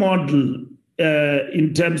operational model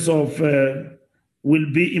in terms of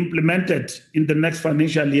will be implemented in the next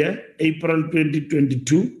financial year, April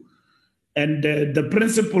 2022. And the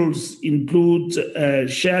principles include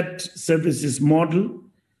shared services model,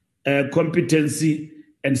 competency,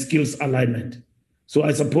 and skills alignment. So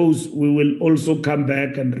I suppose we will also come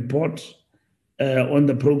back and report on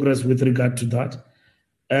the progress with regard to that.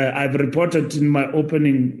 I've reported in my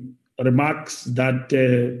opening remarks that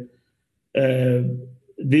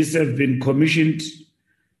these have been commissioned,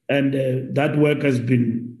 and that work has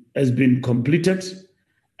been completed,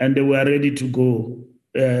 and they were ready to go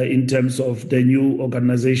in terms of the new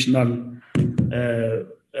organizational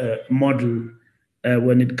model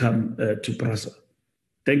when it comes to Prasa.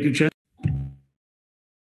 Thank you, Chair.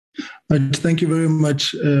 Thank you very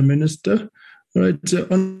much, Minister. All right,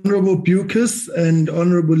 Honorable Bucas and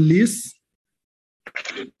Honorable Lees.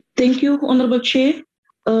 Thank you, Honorable Chair.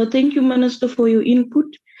 Thank you, Minister, for your input.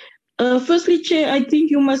 Firstly, Chair, I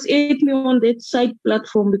think you must aid me on that site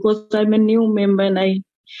platform because I'm a new member and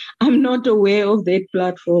I'm not aware of that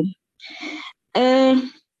platform. Chair,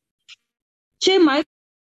 my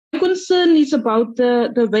concern is about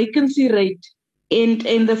the vacancy rate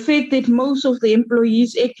and the fact that most of the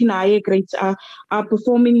employees acting higher grades are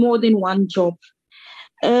performing more than one job.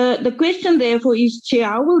 The question, therefore, is, Chair,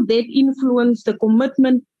 how will that influence the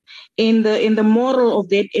commitment and the moral of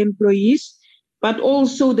that employees, but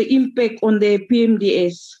also the impact on their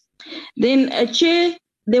PMDS? Then, Chair,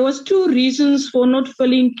 there was 2 reasons for not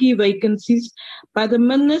filling key vacancies, but the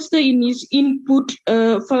Minister in his input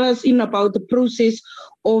filled us in about the process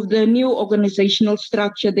of the new organizational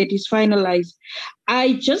structure that is finalized.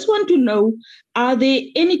 I just want to know, are there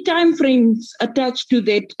any time frames attached to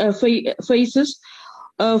that phases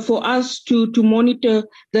for us to monitor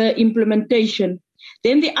the implementation?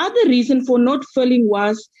 Then the other reason for not filling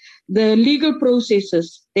was the legal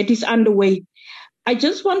processes that is underway. I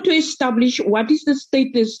just want to establish what is the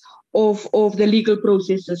status of the legal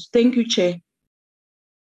processes. Thank you, Chair.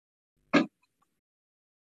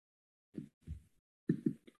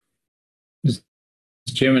 Mr.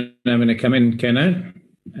 Chairman, I'm going to come in, can I?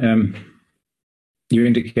 You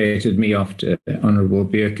indicated me after Honourable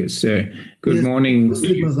Bucas. So good morning.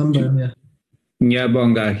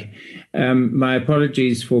 Ngiyabonga. My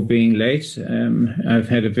apologies for being late. I've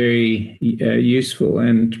had a very useful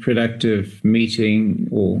and productive meeting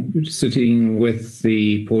or sitting with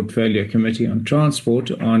the Portfolio Committee on Transport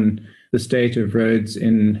on the state of roads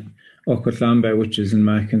in Okhotlamba, which is in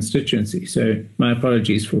my constituency. So my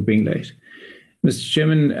apologies for being late. Mr.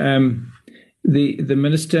 Chairman, The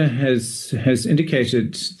minister has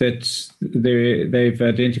indicated that they've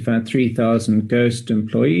identified 3,000 ghost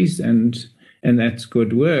employees, and that's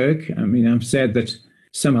good work. I mean, I'm sad that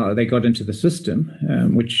somehow they got into the system,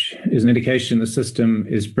 which is an indication the system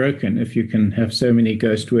is broken if you can have so many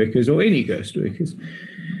ghost workers or any ghost workers.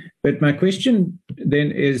 But my question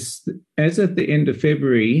then is, as at the end of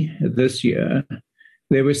February this year,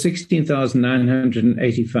 there were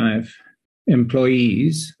 16,985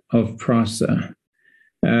 employees of Prasa.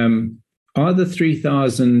 Are the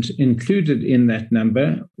 3,000 included in that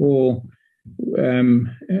number, or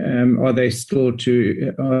are they still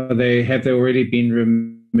have they already been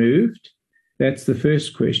removed? That's the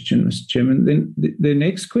first question, Mr. Chairman. Then the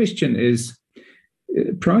next question is,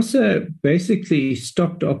 Prasa basically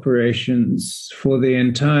stopped operations for the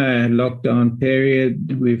entire lockdown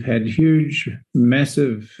period. We've had huge,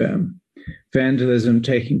 massive vandalism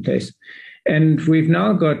taking place. And we've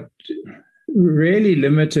now got really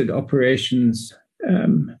limited operations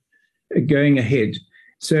going ahead.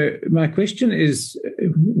 So my question is,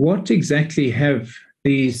 what exactly have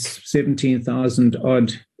these 17,000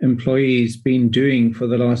 odd employees been doing for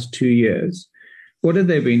the last 2 years? What have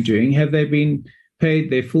they been doing? Have they been paid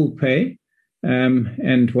their full pay?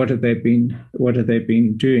 And what have they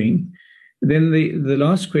been doing? Then the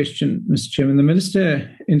last question, Mr. Chairman, the minister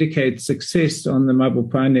indicates success on the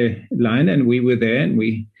Mabopane line, and we were there, and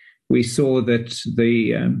we saw that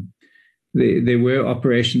there were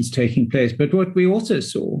operations taking place. But what we also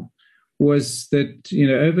saw was that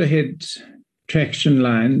overhead traction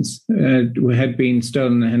lines had been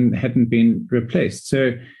stolen and hadn't been replaced.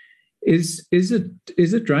 So is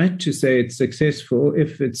it right to say it's successful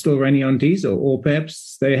if it's still running on diesel, or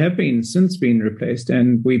perhaps they have since been replaced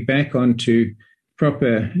and we're back onto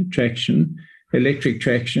proper traction, electric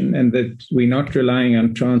traction, and that we're not relying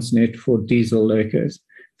on Transnet for diesel locos?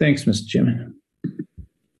 Thanks, Mr. Chairman.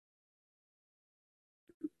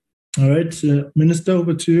 All right, Minister,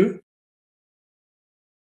 over to you.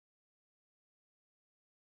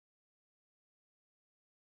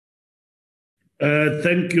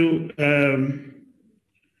 Thank you,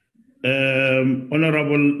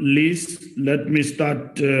 Honorable Liz. Let me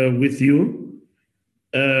start with you.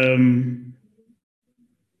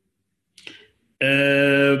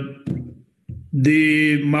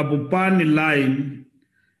 The Mabopane line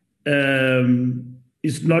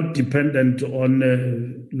is not dependent on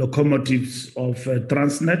locomotives of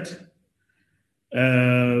Transnet,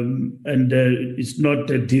 and it's not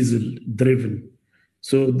diesel driven.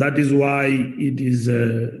 So that is why it is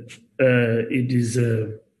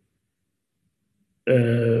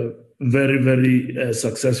very, very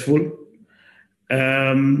successful.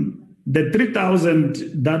 The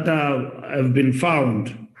 3,000 that have been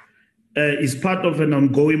found is part of an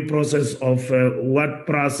ongoing process of what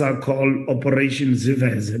Prasa call Operation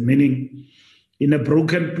Ziveze, meaning in a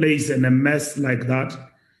broken place and a mess like that,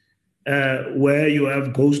 where you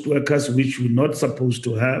have ghost workers, which you're not supposed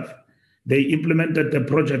to have. They implemented a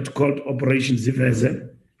project called Operation Ziveze,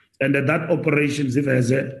 and that Operation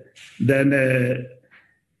Ziveze then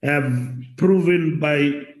have proven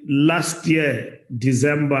by last year,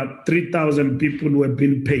 December, 3,000 people were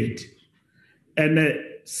being paid. And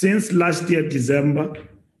since last year, December,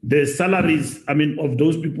 the salaries, of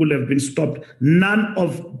those people have been stopped. None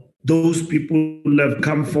of those people have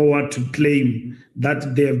come forward to claim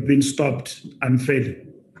that they have been stopped unfairly.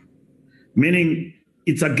 Meaning,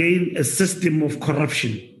 it's again a system of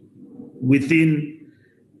corruption within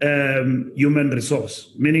human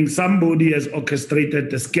resource, meaning somebody has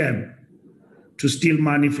orchestrated a scam to steal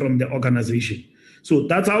money from the organization. So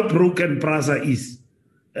that's how broken Prasa is.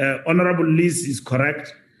 Honorable Liz is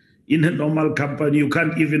correct. In a normal company, you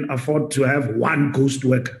can't even afford to have one ghost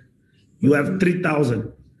worker. You have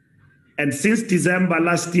 3,000. And since December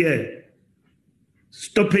last year,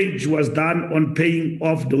 stoppage was done on paying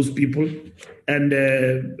off those people, and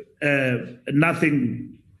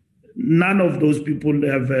none of those people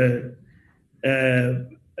have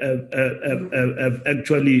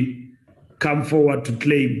actually come forward to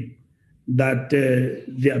claim that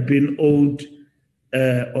they are being owed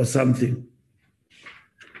or something.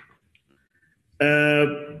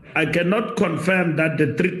 I cannot confirm that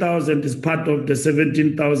the 3,000 is part of the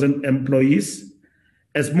 17,000 employees.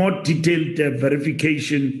 As more detailed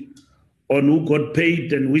verification on who got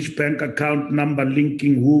paid and which bank account number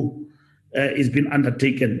linking who is being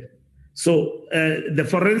undertaken. So the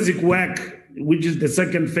forensic work, which is the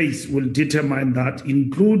second phase, will determine that,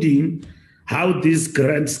 including how this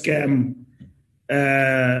grand scam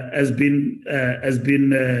has been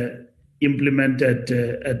implemented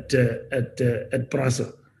at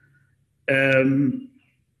Prasa.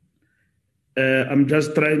 I'm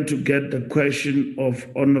just trying to get the question of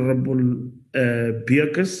Honorable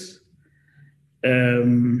Bierkes.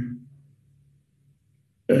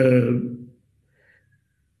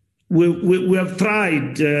 We have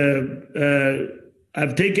tried.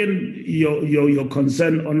 I've taken your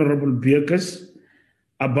concern, Honorable Bierkes,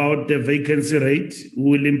 about the vacancy rate.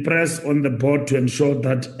 We will impress on the board to ensure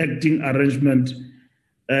that acting arrangements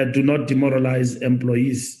do not demoralize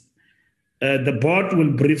employees. The board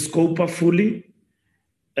will brief SCOPA fully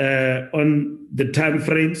on the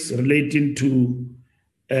timeframes relating to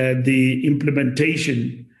the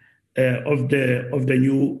implementation of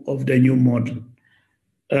the new model.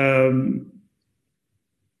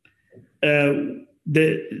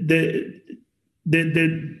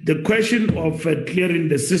 The question of clearing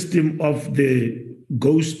the system of the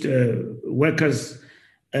ghost workers,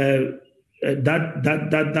 that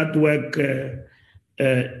work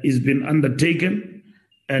is being undertaken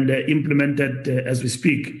and implemented as we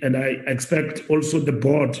speak. And I expect also the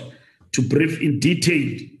board to brief in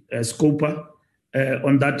detail SCOPA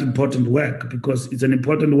on that important work, because it's an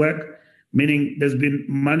important work, meaning there's been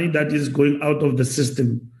money that is going out of the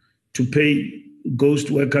system to pay ghost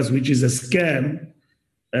workers, which is a scam,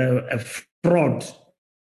 a fraud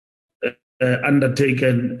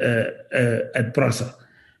undertaken at Prasa.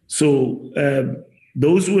 So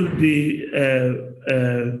those will be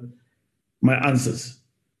my answers,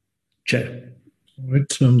 Chair.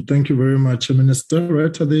 Right. Thank you very much, Minister.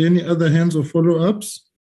 Right. Are there any other hands or follow-ups?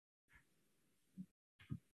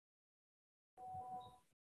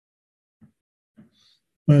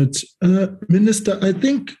 Right. Minister, I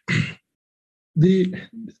think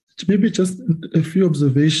maybe just a few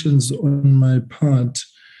observations on my part.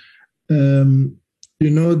 The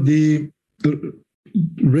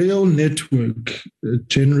rail network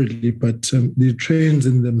generally, but the trains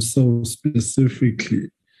in themselves specifically,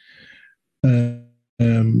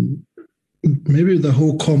 maybe the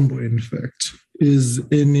whole combo, in fact, is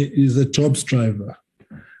a jobs driver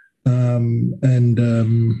and a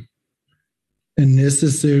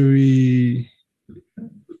necessary,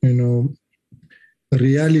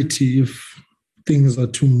 reality if things are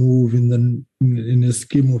to move in a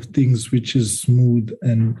scheme of things which is smooth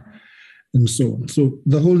and so on. So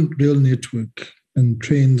the whole rail network and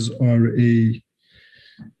trains are a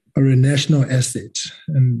national asset,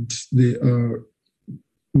 and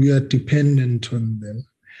we are dependent on them.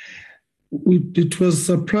 It was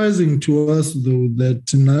surprising to us, though,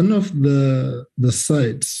 that none of the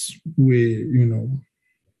sites where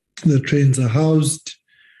the trains are housed,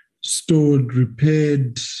 stored,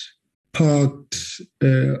 repaired, parked,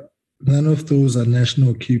 none of those are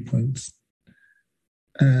national key points.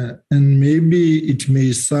 And maybe it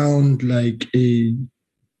may sound like a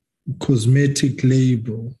cosmetic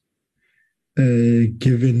label,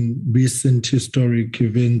 given recent historic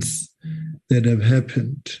events that have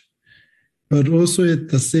happened. But also at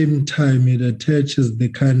the same time, it attaches the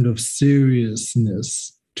kind of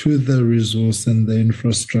seriousness to the resource and the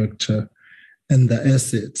infrastructure and the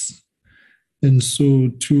assets. And so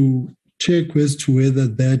to check as to whether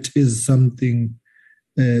that is something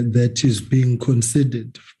that is being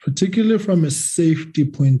considered, particularly from a safety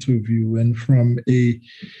point of view and from a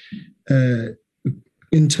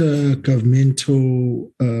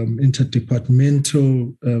intergovernmental,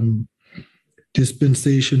 interdepartmental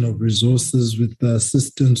dispensation of resources with the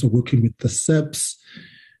assistance of working with the SEPs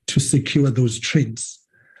to secure those trains.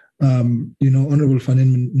 Honorable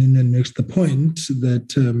Fanin makes the point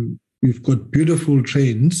that we've got beautiful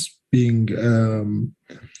trains being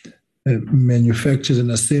manufactured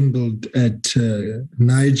and assembled at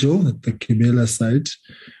Nigel, at the Kibela site.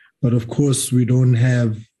 But of course, we don't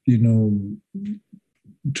have,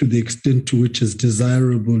 to the extent to which is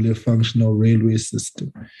desirable, a functional railway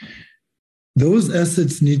system. Those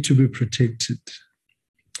assets need to be protected.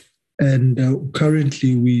 And currently,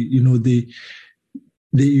 you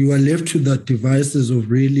are left to the devices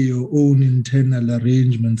of really your own internal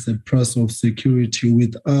arrangements and process of security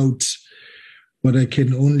without what I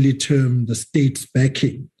can only term the state's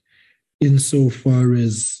backing, insofar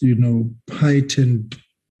as, heightened,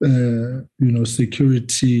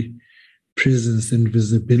 security presence and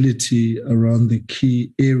visibility around the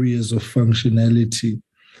key areas of functionality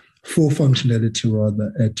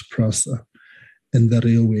at Prasa and the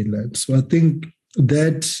railway line. So I think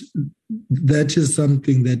that is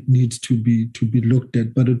something that needs to be looked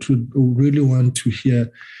at, but it would really want to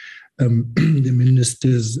hear the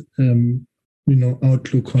minister's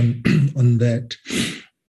outlook on that.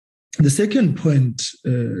 The second point,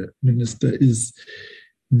 Minister, is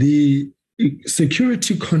the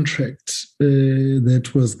security contract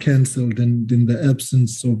that was cancelled, and in the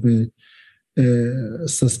absence of a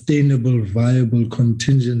sustainable, viable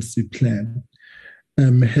contingency plan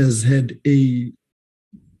has had a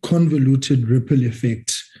convoluted ripple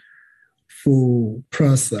effect for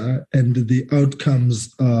Prasa, and the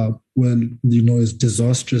outcomes are, as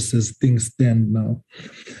disastrous as things stand now.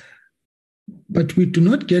 But we do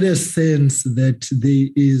not get a sense that there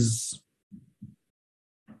is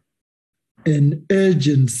an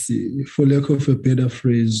urgency, for lack of a better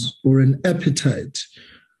phrase, or an appetite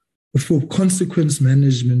for consequence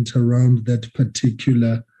management around that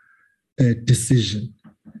particular decision.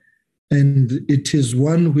 And it is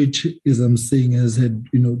one which, as I'm saying, has had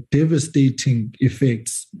devastating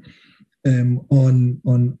effects on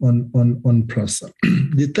Prasa.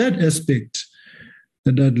 The third aspect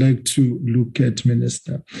that I'd like to look at,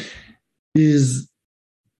 Minister, is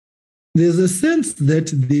there's a sense that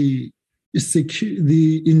the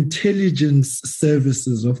intelligence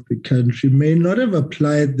services of the country may not have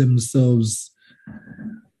applied themselves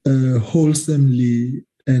wholesomely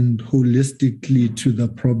and holistically to the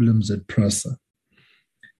problems at Prasa.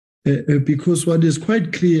 Because what is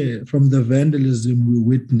quite clear from the vandalism we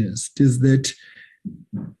witnessed is that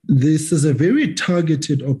this is a very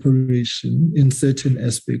targeted operation in certain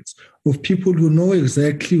aspects of people who know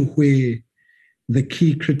exactly where the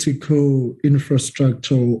key critical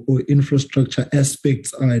infrastructure or infrastructure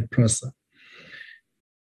aspects are at Prasa.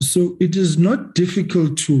 So it is not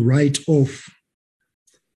difficult to write off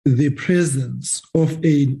the presence of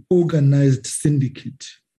an organized syndicate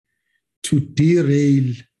to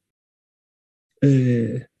derail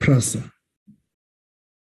Prasa.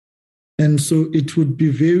 And so it would be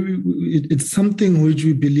it's something which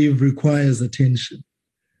we believe requires attention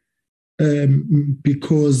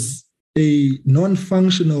because a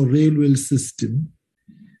non-functional railway system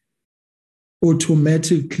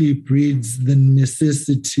automatically breeds the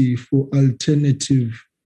necessity for alternative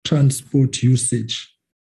transport usage.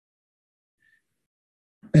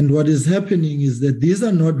 And what is happening is that these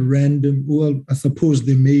are not random, well, I suppose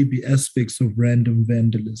there may be aspects of random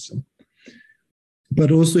vandalism.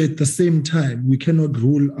 But also at the same time, we cannot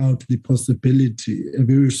rule out the possibility, a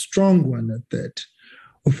very strong one at that,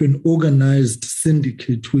 of an organized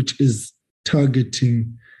syndicate which is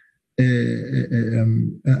targeting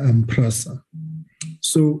Prasa.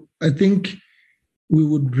 So I think we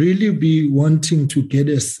would really be wanting to get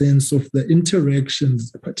a sense of the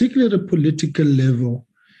interactions, particularly at a political level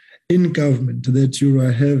in government, that you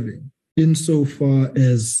are having insofar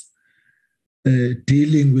as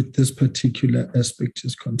dealing with this particular aspect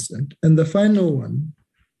is concerned. And the final one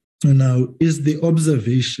now is the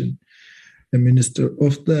observation, Minister,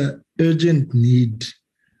 of the urgent need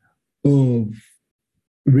of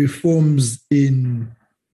reforms in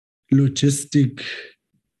logistic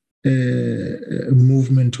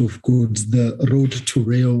movement of goods, the road to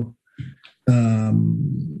rail,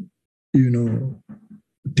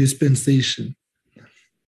 dispensation.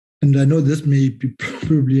 And I know this may be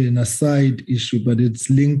probably an aside issue, but it's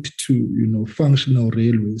linked to, functional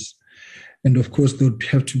railways. And of course, there would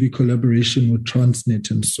have to be collaboration with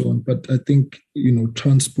Transnet and so on. But I think,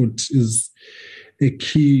 transport is a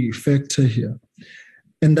key factor here.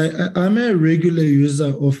 And I'm a regular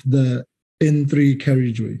user of the N3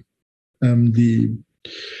 carriageway, the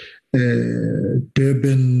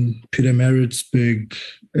Durban, Pietermaritzburg,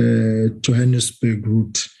 Johannesburg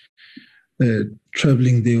route,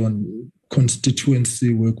 traveling there on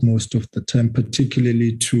constituency work most of the time,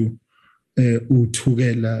 particularly to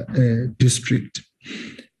Uthugela district.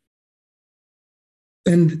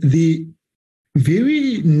 And the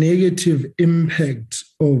very negative impact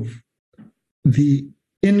of the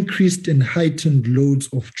increased and heightened loads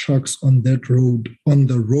of trucks on that road, on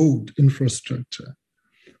the road infrastructure,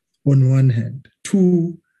 on one hand,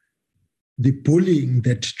 two, the bullying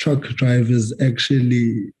that truck drivers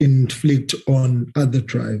actually inflict on other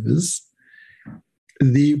drivers,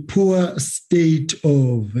 the poor state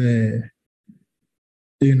of,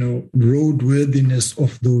 roadworthiness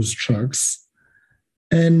of those trucks,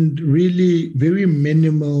 and really very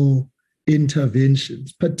minimal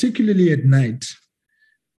interventions, particularly at night.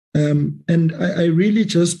 And I really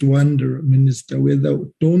just wonder, Minister, whether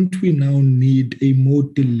don't we now need a more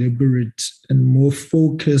deliberate and more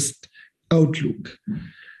focused outlook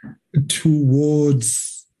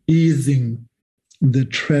towards easing the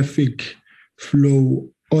traffic flow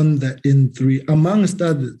on the N3, amongst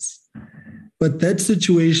others. But that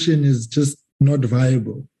situation is just not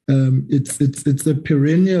viable. It's a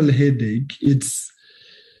perennial headache.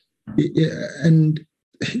 And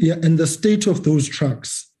the state of those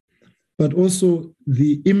trucks, but also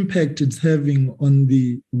the impact it's having on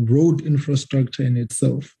the road infrastructure in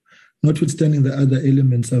itself. notwithstanding the other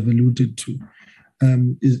elements I've alluded to,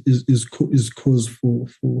 is cause for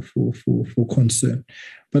concern.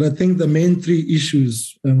 But I think the main three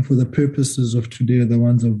issues for the purposes of today are the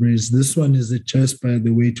ones I've raised. This one is just, by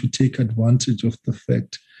the way, to take advantage of the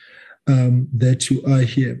fact that you are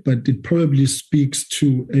here, but it probably speaks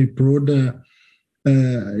to a broader,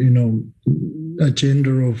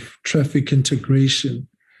 agenda of traffic integration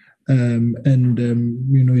and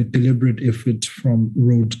a deliberate effort from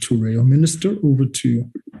road to rail. Minister, over to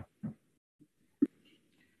you.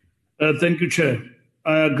 Thank you, Chair.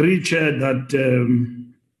 I agree, Chair, that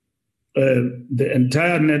the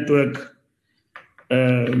entire network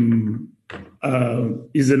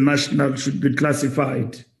is a national, should be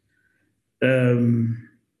classified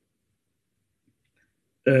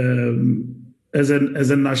as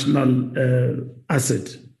a national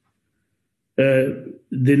asset.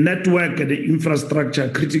 The network and the infrastructure are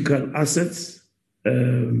critical assets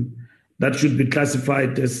that should be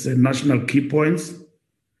classified as national key points.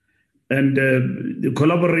 And the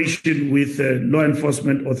collaboration with law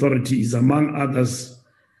enforcement authorities, among others,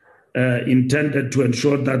 intended to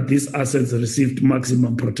ensure that these assets received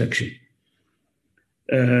maximum protection.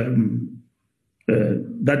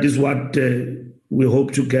 That is what we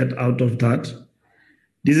hope to get out of that.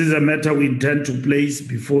 This is a matter we intend to place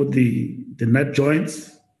before the net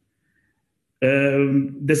joins.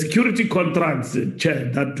 The security contracts,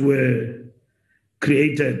 Chair, that were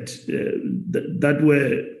created, that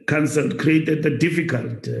were cancelled, created a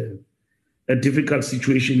difficult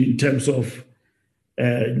situation in terms of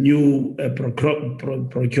new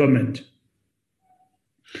procurement.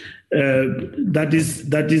 That is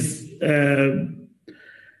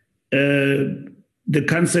the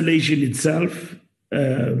cancellation itself.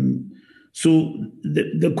 So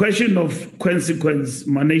the question of consequence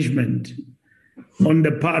management on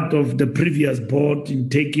the part of the previous board in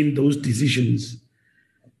taking those decisions,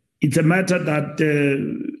 it's a matter that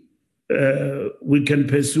we can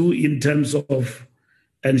pursue in terms of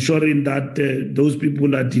ensuring that those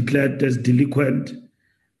people are declared as delinquent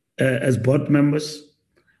as board members.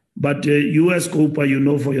 But you as Scopa, you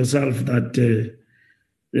know for yourself that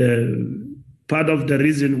part of the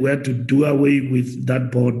reason we had to do away with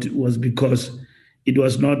that board was because it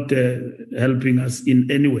was not helping us in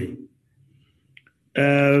any way.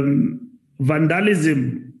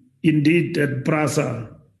 Vandalism, indeed, at Prasa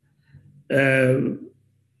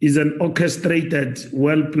is an orchestrated,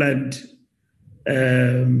 well-planned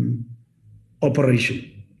operation.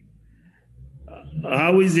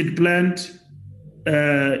 How is it planned?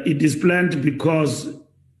 It is planned because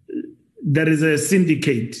there is a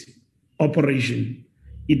syndicate operation.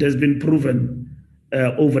 It has been proven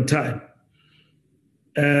over time.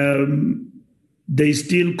 They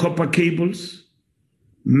steal copper cables,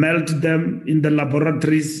 melt them in the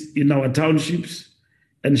laboratories in our townships,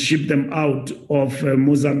 and ship them out of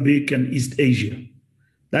Mozambique and East Asia.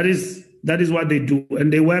 That is what they do.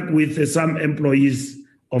 And they work with some employees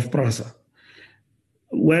of Prasa.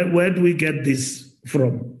 Where do we get this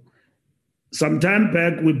from? Some time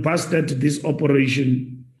back, we busted this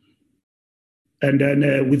operation and then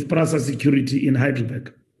with Prasa Security in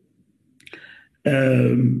Heidelberg,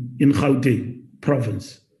 in Gauteng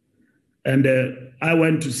province. And I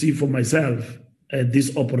went to see for myself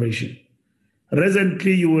this operation.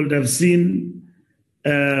 Recently, you would have seen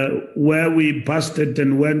where we busted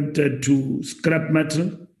and went to scrap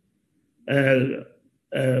metal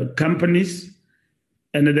companies.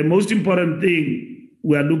 And the most important thing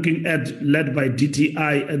we are looking at, led by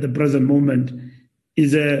DTI at the present moment,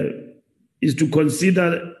 is to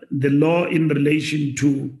consider the law in relation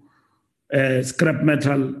to scrap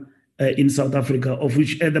metal in South Africa, of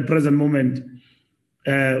which at the present moment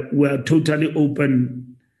we are totally open.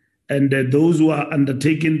 And those who are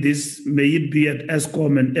undertaking this, may it be at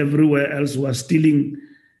Eskom and everywhere else, who are stealing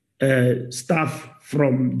stuff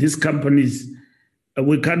from these companies,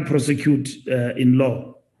 we can't prosecute in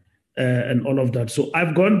law and all of that. So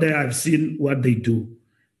I've gone there, I've seen what they do.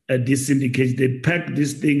 These syndicates, they pack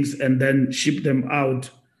these things and then ship them out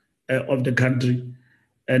of the country.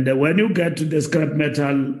 And when you get to the scrap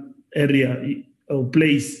metal area or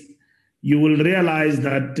place, you will realize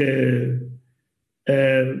that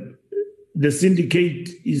the syndicate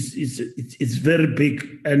is very big,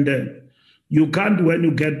 and you can't, when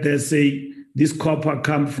you get there, say this copper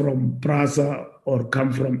come from Prasa or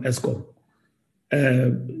come from Eskom.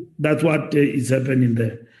 That's what is happening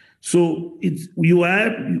there. So we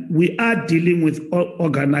are dealing with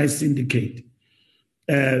organized syndicate.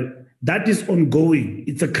 That is ongoing.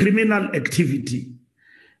 It's a criminal activity,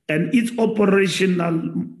 and its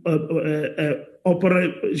operational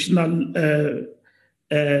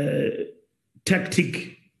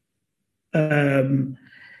tactic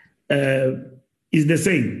is the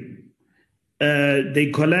same.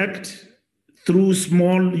 They collect through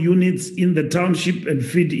small units in the township and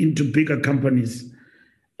feed into bigger companies.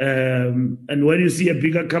 And when you see a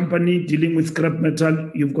bigger company dealing with scrap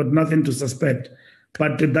metal, you've got nothing to suspect.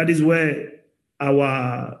 But that is where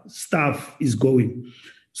our staff is going.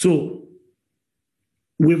 So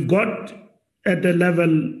we've got at the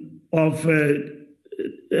level of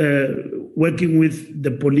working with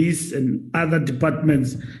the police and other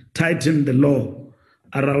departments, tighten the law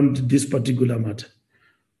around this particular matter.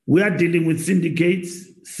 We are dealing with syndicates,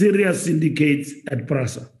 serious syndicates at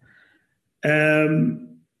Prasa.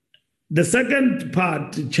 The second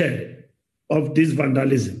part, Chair, of this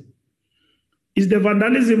vandalism is the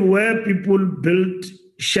vandalism where people build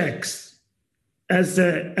shacks as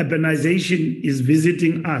urbanization is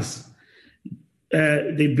visiting us.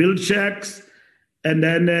 They build shacks, and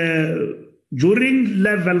then during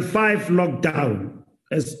level 5 lockdown,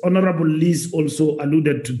 as Honorable Liz also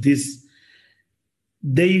alluded to this,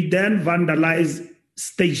 they then vandalized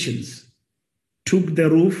stations, took the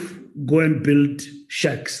roof, go and build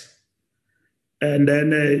shacks, and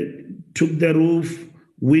then took the roof,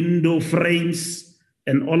 window frames,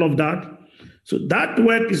 and all of that. So that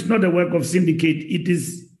work is not a work of syndicate. It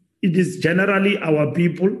is generally our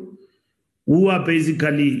people who are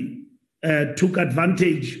basically took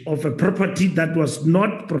advantage of a property that was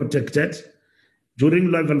not protected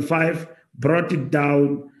during level 5, brought it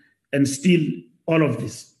down, and steal all of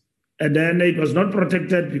this. And then it was not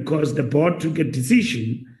protected because the board took a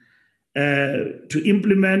decision to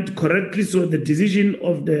implement correctly. So the decision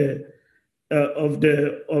of the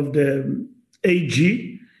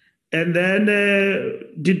AG, and then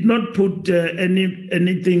did not put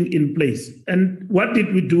anything in place. And what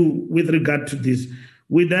did we do with regard to this?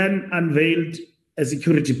 We then unveiled a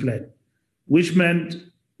security plan, which meant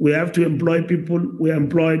we have to employ people. We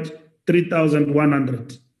employed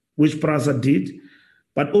 3,100, which Prasa did.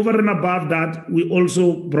 But over and above that, we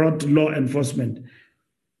also brought law enforcement.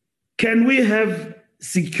 Can we have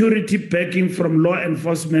security backing from law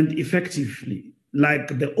enforcement effectively,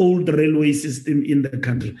 like the old railway system in the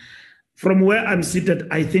country? From where I'm seated,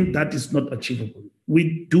 I think that is not achievable.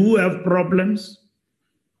 We do have problems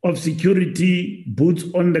of security, boots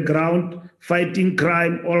on the ground, fighting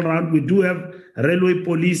crime all around. We do have railway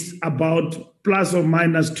police about plus or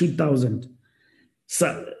minus 2,000.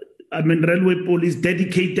 So, railway police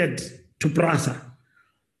dedicated to Prasa.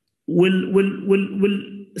 Will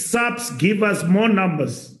SAPs give us more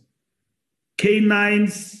numbers,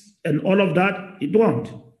 K9s and all of that? It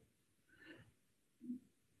won't.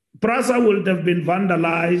 Prasa would have been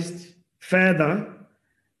vandalized further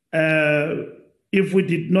if we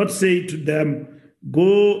did not say to them,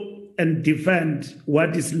 go and defend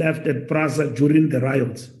what is left at Prasa during the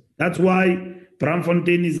riots. That's why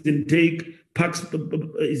Braamfontein is intact,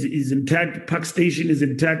 is intact, Park Station is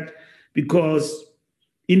intact, because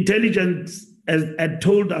intelligence had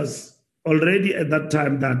told us already at that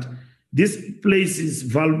time that this place is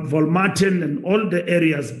Volmaten and all the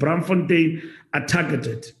areas, Braamfontein, are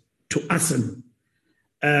targeted to arson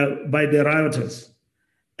by the rioters.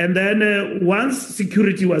 And then once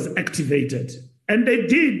security was activated, and they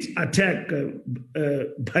did attack,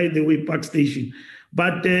 by the way, Park Station,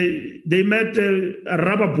 but they met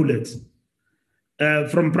rubber bullets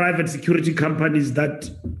from private security companies that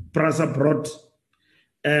Prasa brought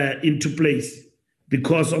into place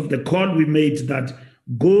because of the call we made that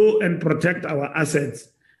go and protect our assets,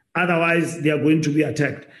 otherwise they are going to be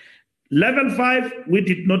attacked. Level 5, we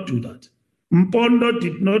did not do that. Mpondo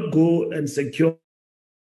did not go and secure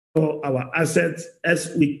our assets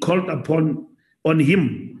as we called upon on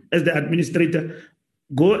him as the administrator.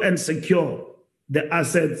 Go and secure the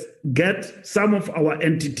assets, get some of our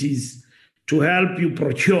entities to help you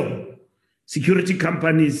procure security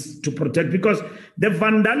companies to protect, because the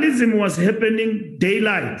vandalism was happening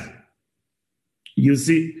daylight. You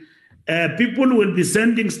see, people will be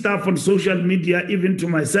sending stuff on social media, even to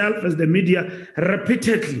myself as the media,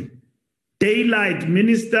 repeatedly. Daylight,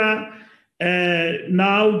 minister,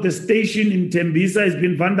 now the station in Tembisa has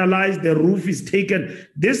been vandalized, the roof is taken.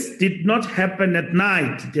 This did not happen at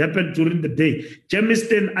night, it happened during the day.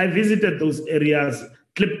 Germiston, I visited those areas,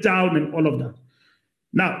 Kliptown and all of that.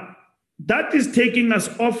 Now, that is taking us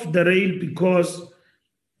off the rail, because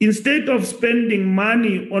instead of spending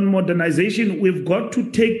money on modernization, we've got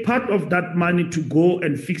to take part of that money to go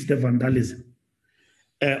and fix the vandalism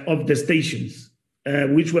of the stations,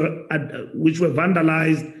 which were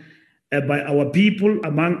vandalized by our people,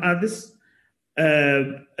 among others,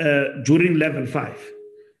 during level 5.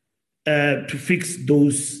 to fix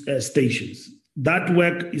those stations. That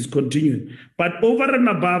work is continuing. But over and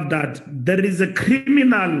above that, there is a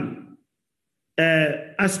criminal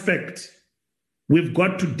aspect we've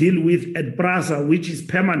got to deal with at Prasa, which is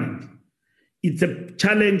permanent. It's a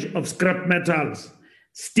challenge of scrap metals,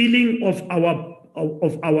 stealing of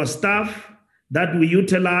our staff that we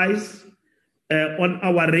utilize on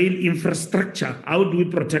our rail infrastructure. How do we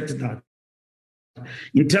protect that?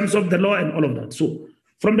 In terms of the law and all of that. So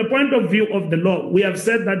from the point of view of the law, we have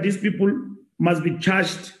said that these people must be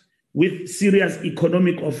charged with serious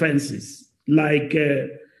economic offenses like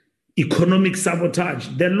economic sabotage.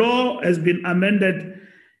 The law has been amended.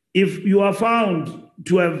 If you are found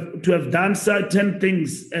to have done certain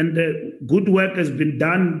things and good work has been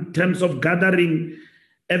done in terms of gathering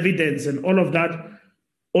evidence and all of that,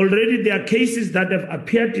 already there are cases that have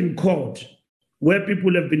appeared in court where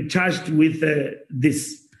people have been charged with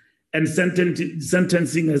this, and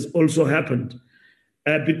sentencing has also happened.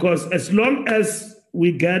 Because as long as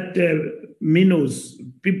we get minnows,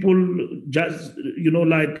 people just,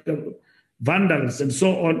 like vandals and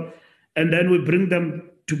so on, and then we bring them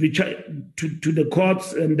to be to the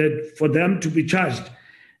courts and for them to be charged,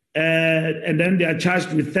 and then they are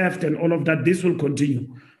charged with theft and all of that, this will continue.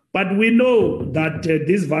 But we know that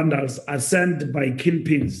these vandals are sent by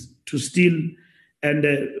kingpins to steal and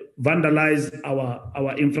vandalize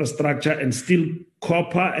our infrastructure and steal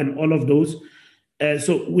copper and all of those.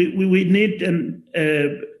 So we need an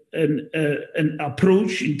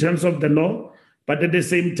approach in terms of the law, but at the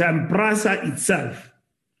same time, Prasa itself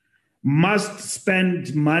must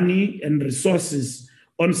spend money and resources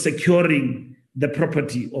on securing the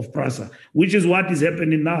property of Prasa, which is what is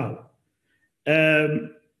happening now.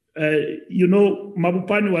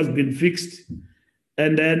 Mabopane was being fixed,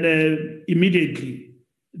 and then immediately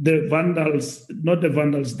the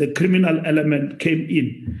criminal element came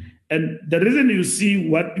in. And the reason you see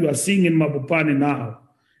what you are seeing in Mabopane now,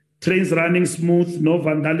 trains running smooth, no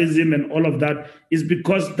vandalism and all of that, is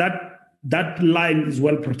because that line is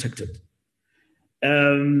well protected.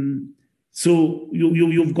 So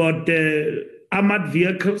you've got armored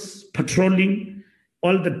vehicles patrolling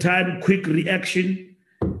all the time, quick reaction.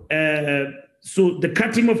 So the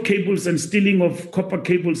cutting of cables and stealing of copper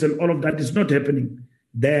cables and all of that is not happening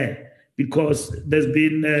there, because there's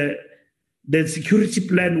been the security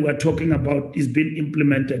plan we're talking about is being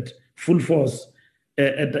implemented full force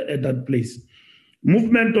at that place.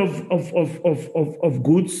 Movement of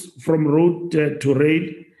goods from road to rail.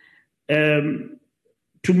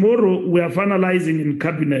 Tomorrow we are finalizing in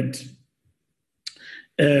cabinet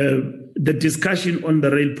the discussion on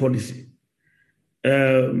the rail policy,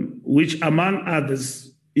 which among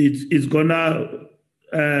others is gonna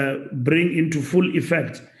bring into full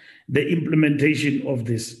effect the implementation of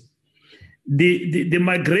this. The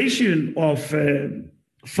migration of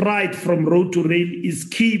freight from road to rail is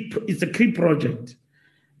key. It's a key project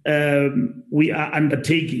we are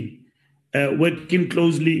undertaking, working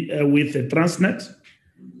closely with Transnet.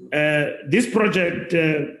 This project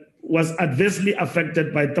was adversely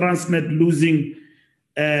affected by Transnet losing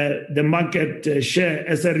the market share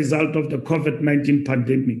as a result of the COVID-19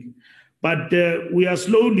 pandemic. But we are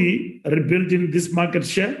slowly rebuilding this market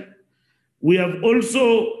share. We have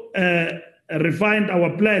also refined our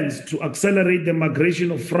plans to accelerate the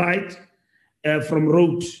migration of freight from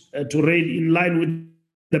road to rail in line with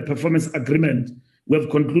the performance agreement we have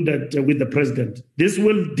concluded with the president. This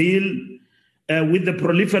will deal with the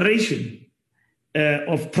proliferation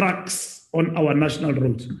of trucks on our national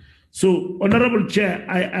roads. So, Honorable Chair,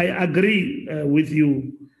 I agree with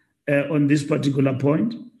you on this particular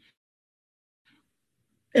point.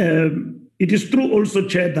 It is true also,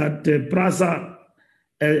 Chair, that Prasa,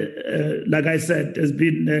 like I said, has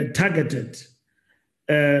been targeted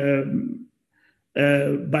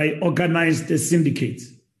by organized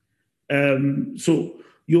syndicates. So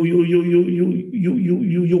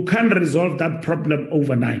you can't resolve that problem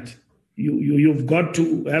overnight. You've got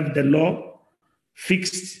to have the law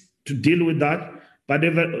fixed to deal with that, but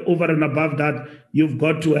over and above that, you've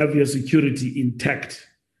got to have your security intact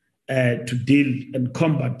to deal and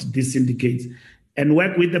combat these syndicates and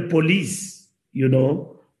work with the police,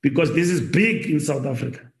 because this is big in South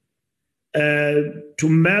Africa. To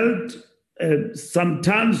melt some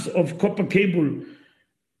tons of copper cable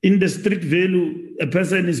in the street value, a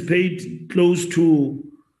person is paid close to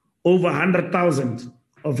over 100,000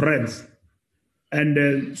 of rents.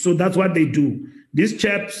 And so that's what they do. These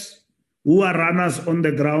chaps who are runners on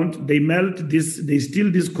the ground, they melt this, they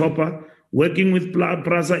steal this copper, working with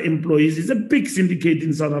Prasa employees. It's a big syndicate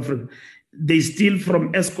in South Africa. They steal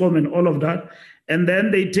from Eskom and all of that. and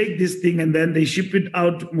then they take this thing and then they ship it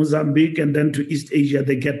out Mozambique and then to East Asia,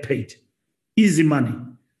 they get paid. Easy money.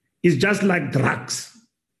 It's just like drugs,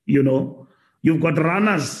 you know. You've got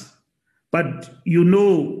runners, but you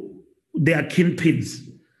know they are kingpins.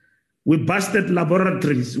 We busted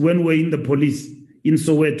laboratories when we're in the police, in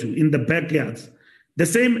Soweto, in the backyards. The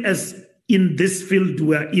same as in this field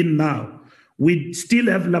we're in now. We still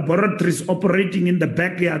have laboratories operating in the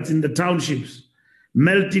backyards, in the townships,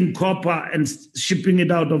 melting copper and shipping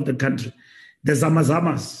it out of the country. The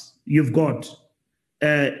zamazamas you've got.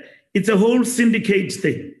 It's a whole syndicate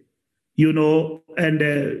thing, you know,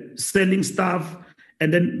 and selling stuff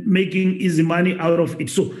and then making easy money out of it.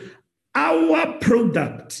 So our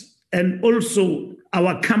product and also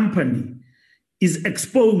our company is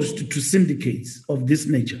exposed to syndicates of this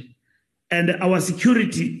nature. And our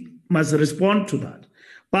security must respond to that.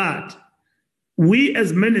 But we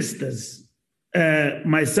as ministers,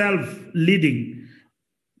 myself leading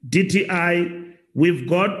DTI, we've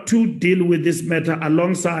got to deal with this matter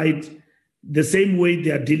alongside the same way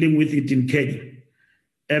they are dealing with it in Kenya.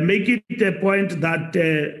 Make it a point that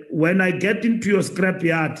when I get into your scrap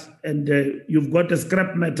yard and you've got a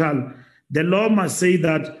scrap metal, the law must say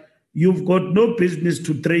that you've got no business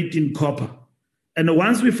to trade in copper. And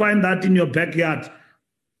once we find that in your backyard,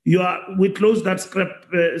 we close that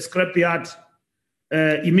scrap yard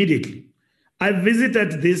immediately. I've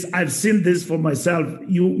visited this. I've seen this for myself.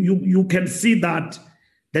 You can see that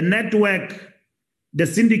the network, the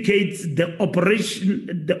syndicates, the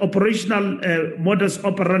operational modus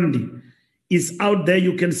operandi is out there.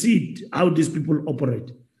 You can see it, how these people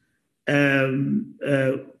operate, and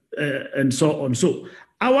so on. So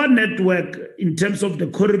our network, in terms of the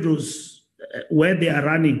corridors where they are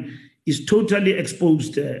running, is totally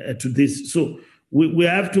exposed to this. So we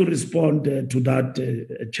have to respond to that,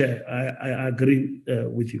 Chair. I agree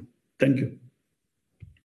with you. Thank you.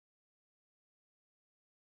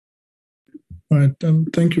 All right.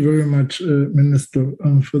 Thank you very much, Minister,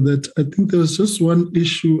 for that. I think there was just one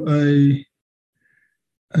issue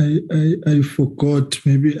I forgot,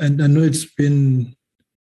 maybe, and I know it's been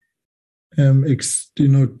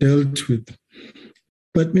dealt with.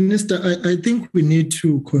 But Minister, I think we need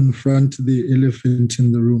to confront the elephant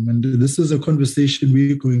in the room, and this is a conversation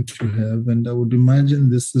we're going to have, and I would imagine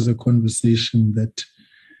this is a conversation that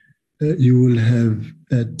you will have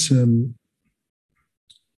at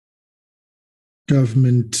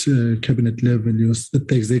government cabinet level, at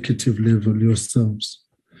the executive level yourselves.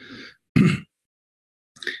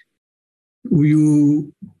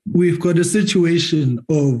 We've got a situation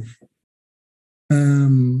of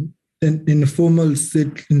an informal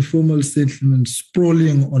settlement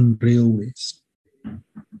sprawling on railways.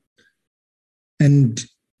 And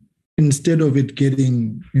instead of it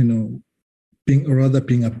getting,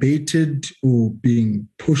 being abated or being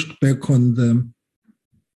pushed back on them,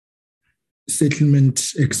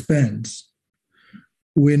 settlement expands.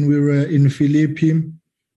 When we were in Philippi,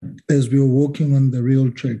 as we were walking on the rail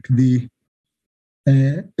track, the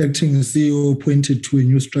acting CEO pointed to a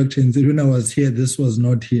new structure and said, when I was here, this was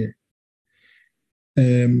not here.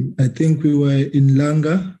 I think we were in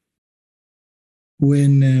Langa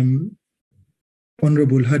when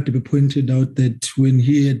Honorable Hadebe pointed out that when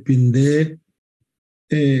he had been there,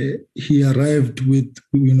 he arrived with,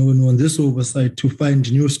 on this oversight to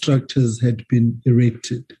find new structures had been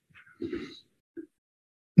erected.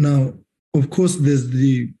 Now, of course, there's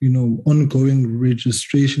the, ongoing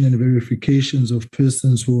registration and verifications of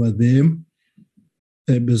persons who are there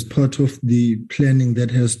as part of the planning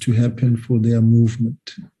that has to happen for their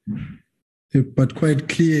movement. But quite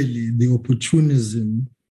clearly, the opportunism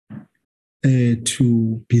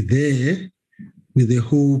to be there with the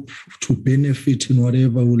hope to benefit in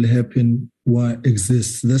whatever will happen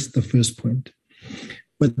exists. That's the first point.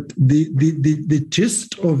 But the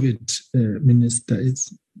gist of it, Minister,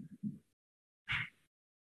 is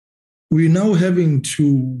we're now having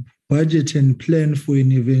to budget and plan for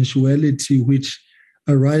an eventuality which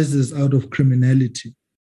arises out of criminality.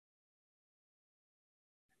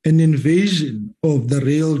 An invasion of the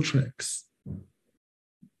rail tracks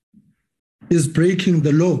is breaking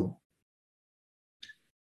the law.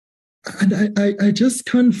 And I just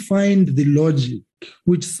can't find the logic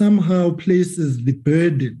which somehow places the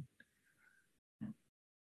burden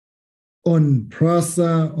on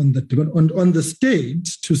Prasa, on the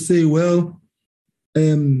state to say, well,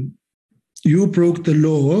 you broke the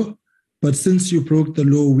law, but since you broke the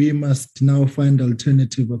law, we must now find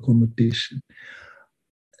alternative accommodation.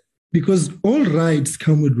 Because all rights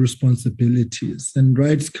come with responsibilities and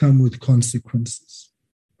rights come with consequences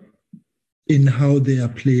in how they are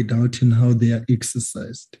played out, in how they are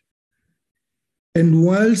exercised. And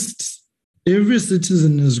whilst every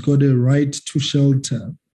citizen has got a right to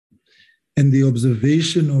shelter and the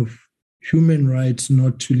observation of human rights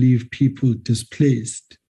not to leave people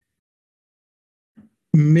displaced,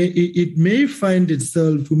 we may find it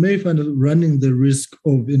running the risk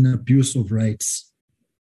of an abuse of rights.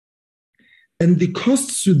 And the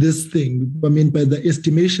costs to this thing, by the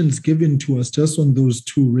estimations given to us just on those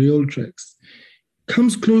 2 rail tracks,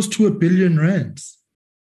 comes close to R1 billion.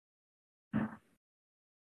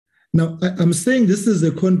 Now, I'm saying this is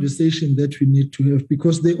a conversation that we need to have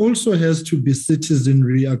because there also has to be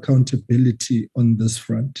citizenry accountability on this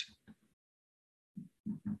front.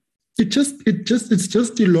 It's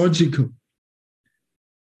just illogical.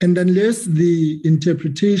 And unless the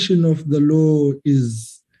interpretation of the law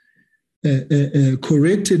is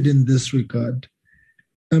corrected in this regard,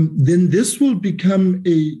 then this will become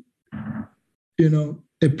a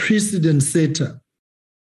precedent setter.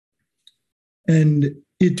 And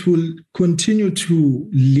it will continue to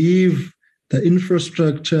leave the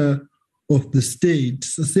infrastructure of the state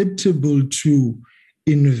susceptible to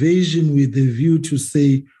invasion with a view to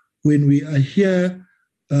say, when we are here,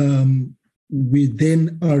 we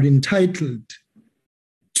then are entitled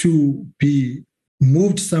to be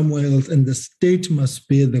moved somewhere else, and the state must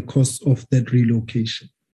bear the cost of that relocation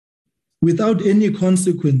without any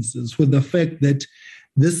consequences for the fact that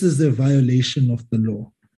this is a violation of the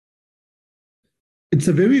law. It's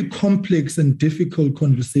a very complex and difficult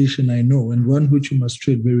conversation, I know, and one which you must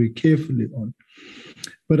tread very carefully on.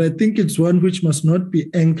 But I think it's one which must not be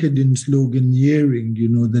anchored in sloganeering,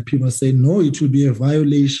 that people say, no, it will be a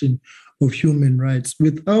violation of human rights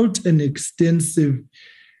without an extensive,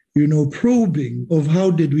 probing of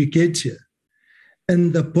how did we get here.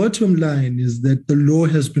 And the bottom line is that the law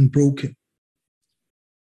has been broken.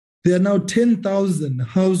 There are now 10,000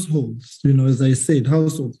 households, as I said,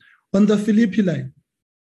 households on the Philippi line.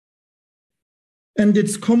 And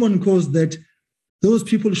it's common cause that those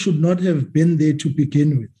people should not have been there to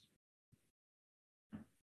begin with.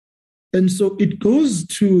 And so it goes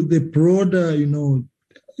to the broader,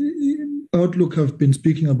 outlook I've been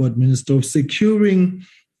speaking about, Minister, of securing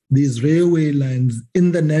these railway lines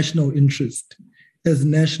in the national interest as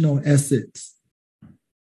national assets.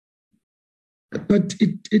 But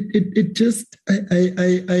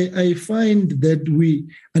I find that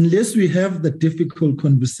unless we have the difficult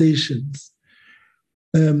conversations,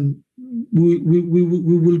 we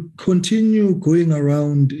will continue going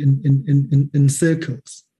around in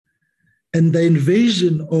circles. And the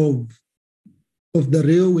invasion of the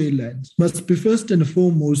railway lines must be first and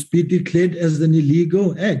foremost be declared as an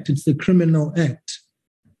illegal act. It's a criminal act.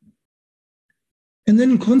 And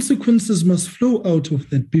then consequences must flow out of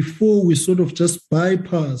that before we sort of just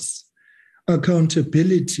bypass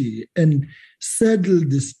accountability and saddle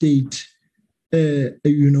the state,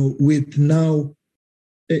 with now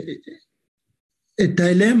a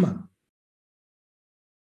dilemma.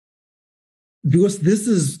 Because this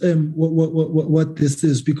is what this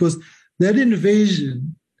is. Because that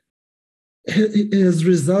invasion has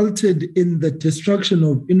resulted in the destruction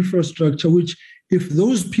of infrastructure, which, if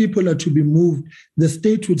those people are to be moved, the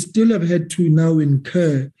state would still have had to now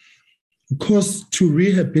incur costs to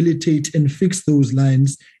rehabilitate and fix those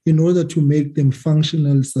lines in order to make them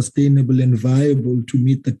functional, sustainable, and viable to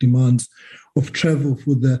meet the demands of travel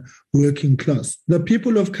for the working class. The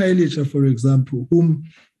people of Khayelitsha, for example, whom,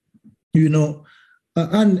 are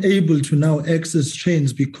unable to now access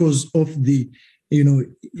trains because of the,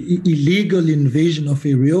 illegal invasion of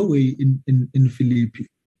a railway in Philippi,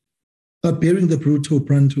 are bearing the brutal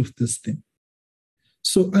brunt of this thing.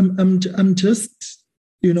 So I'm just,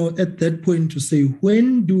 at that point to say,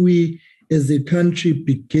 when do we as a country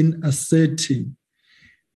begin asserting,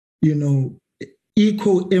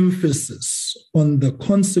 equal emphasis on the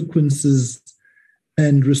consequences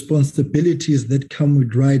and responsibilities that come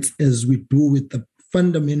with rights, as we do with the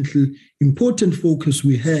fundamental important focus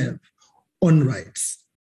we have on rights?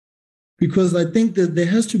 Because I think that there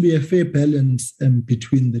has to be a fair balance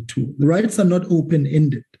between the two. The rights are not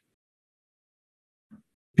open-ended,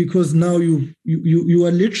 because now you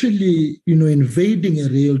are literally invading a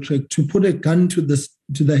rail track to put a gun to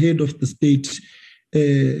the head of the state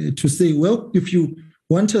to say, well, if you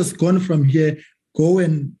want us gone from here, go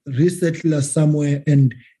and resettle us somewhere,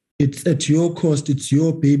 and it's at your cost, it's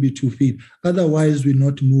your baby to feed. Otherwise, we're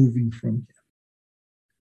not moving from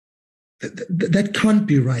here. That can't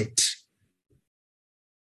be right.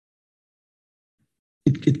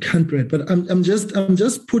 It can't be right. But I'm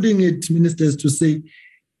just putting it, ministers, to say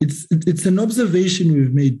it's an observation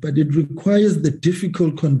we've made, but it requires the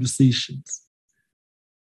difficult conversations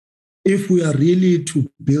if we are really to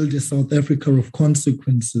build a South Africa of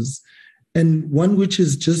consequences, and one which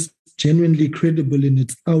is just genuinely credible in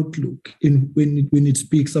its outlook when it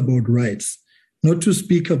speaks about rights, not to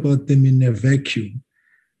speak about them in a vacuum,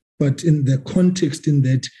 but in the context in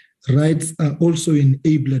that rights are also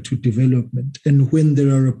enabler to development. And when they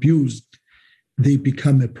are abused, they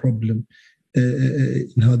become a problem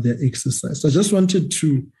in how they're exercised. So I just wanted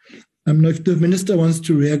to, if the minister wants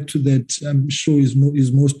to react to that, I'm sure is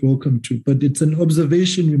most welcome to, but it's an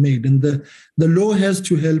observation we made. And the law has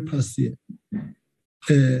to help us here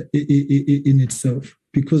in itself,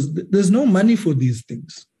 because there's no money for these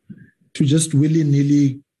things to just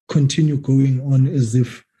willy-nilly continue going on as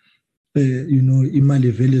if,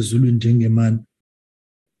 imali vele Zulu njengeman.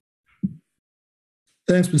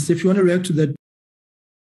 Thanks, Mr. If you want to react to that,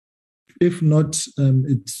 if not,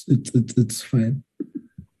 it's fine.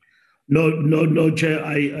 No, Chair,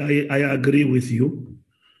 I agree with you.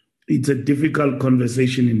 It's a difficult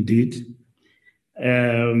conversation indeed.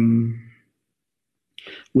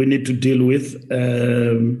 We need to deal with,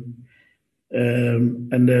 and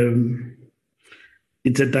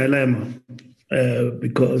it's a dilemma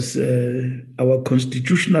because our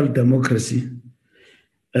constitutional democracy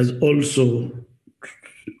has also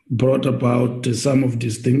brought about some of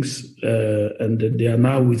these things, and they are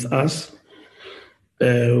now with us.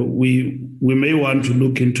 We may want to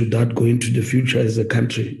look into that going to the future as a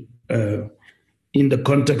country in the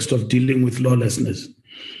context of dealing with lawlessness.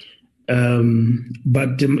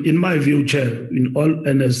 But in my view, Chair, in all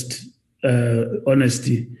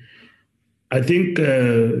honesty, I think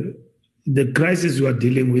the crisis we are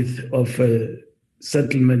dealing with of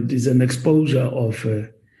settlement is an exposure of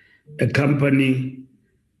a company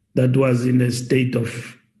that was in a state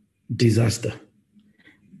of disaster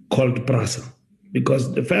called Prasa.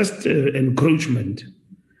 Because the first encroachment,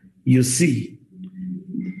 you see,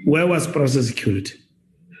 where was Prasa Security?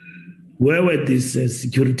 Where were these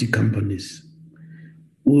security companies?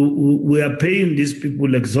 We are paying these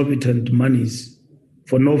people exorbitant monies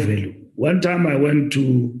for no value. One time I went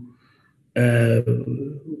to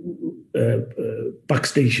Park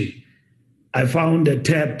Station. I found a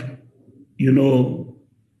tap,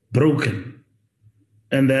 broken.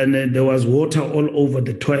 And then there was water all over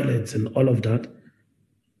the toilets and all of that.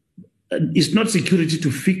 It's not security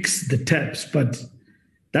to fix the taps, but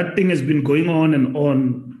that thing has been going on.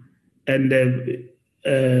 And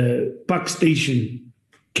Park Station,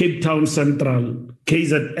 Cape Town Central,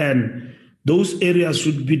 KZN, those areas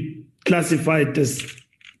should be classified as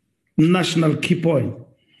national key point.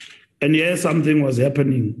 And here something was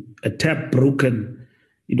happening, a tap broken.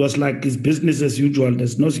 It was like it's business as usual.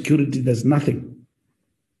 There's no security, there's nothing.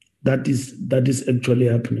 That is actually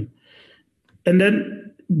happening. And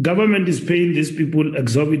then government is paying these people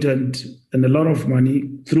exorbitant and a lot of money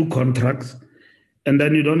through contracts, and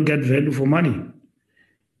then you don't get value for money.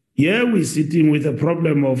 Here we're sitting with a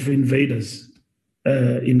problem of invaders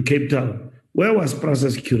in Cape Town. Where was Prasa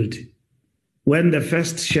Security? When the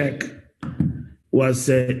first shack was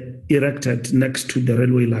erected next to the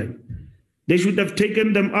railway line. They should have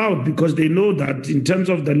taken them out because they know that in terms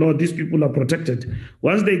of the law, these people are protected.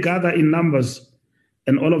 Once they gather in numbers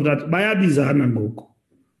and all of that,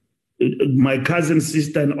 my cousin,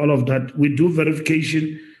 sister, and all of that, we do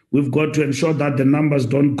verification. We've got to ensure that the numbers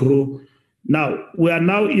don't grow. Now, we are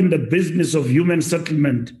now in the business of human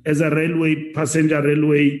settlement as a passenger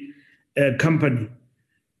railway company.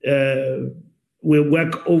 We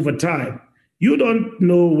work overtime. You don't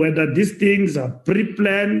know whether these things are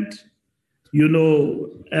pre-planned,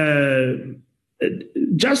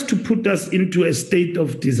 just to put us into a state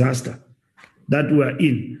of disaster that we're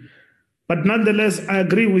in. But nonetheless, I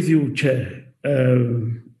agree with you, Chair,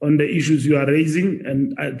 on the issues you are raising,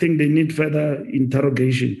 and I think they need further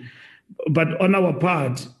interrogation. But on our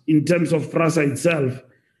part, in terms of Prasa itself,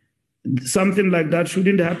 something like that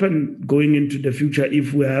shouldn't happen going into the future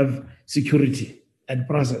if we have security at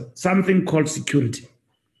Prasa, something called security.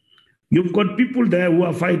 You've got people there who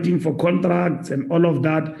are fighting for contracts and all of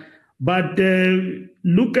that, but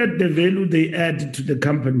look at the value they add to the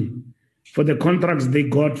company for the contracts they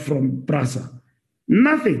got from Prasa.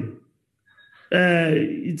 Nothing.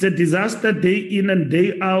 It's a disaster day in and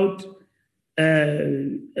day out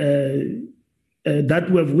that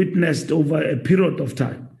we have witnessed over a period of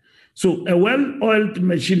time. So a well-oiled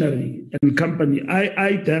machinery and company,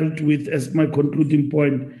 I dealt with, as my concluding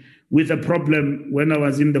point, with a problem when I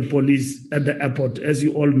was in the police at the airport, as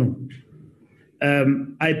you all know.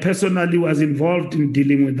 I personally was involved in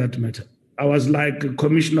dealing with that matter. I was like a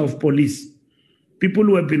commissioner of police. People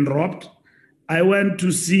who have been robbed. I went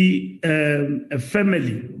to see a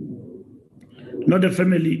family, not a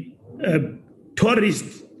family,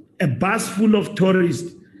 tourists, a bus full of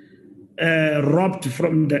tourists robbed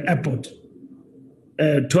from the airport,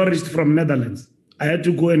 tourists from Netherlands. I had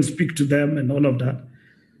to go and speak to them and all of that.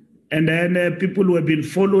 And then people who have been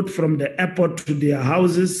followed from the airport to their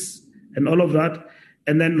houses and all of that,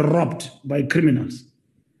 and then robbed by criminals.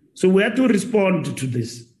 So we had to respond to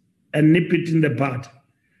this and nip it in the bud.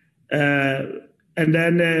 And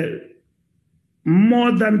then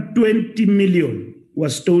more than 20 million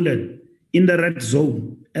was stolen in the red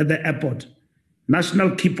zone at the airport.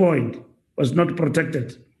 National key point was not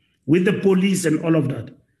protected with the police and all of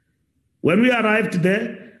that. When we arrived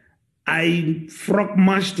there, I frog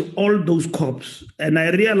marched all those cops, and I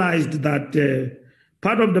realized that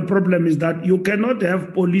part of the problem is that you cannot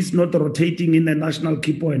have police not rotating in a national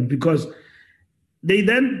key point, because they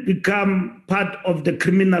then become part of the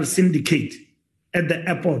criminal syndicate at the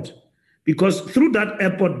airport. Because through that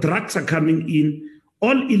airport, drugs are coming in,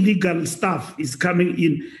 all illegal stuff is coming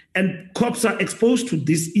in, and cops are exposed to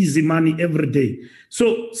this easy money every day.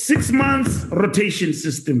 So 6 months rotation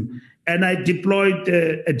system, and I deployed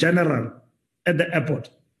a general at the airport.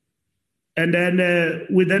 And then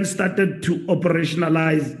we then started to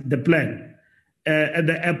operationalize the plan at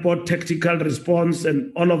the airport, tactical response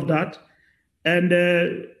and all of that. And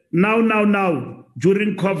now,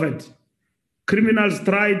 during COVID, criminals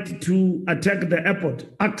tried to attack the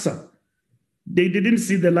airport, AXA. They didn't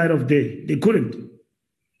see the light of day. They couldn't,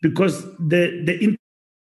 because the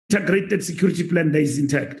integrated security plan there is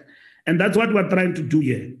intact. And that's what we're trying to do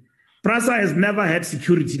here. Prasa has never had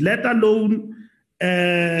security, let alone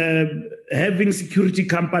having security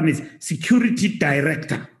companies, security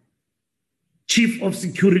director, chief of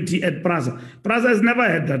security at Prasa. Prasa has never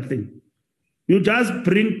had that thing. You just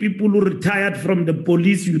bring people who retired from the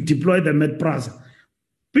police, you deploy them at Prasa.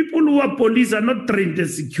 People who are police are not trained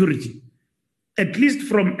as security, at least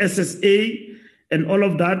from SSA and all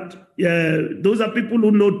of that. Those are people who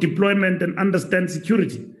know deployment and understand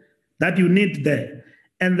security that you need there.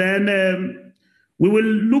 And then we will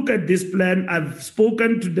look at this plan. I've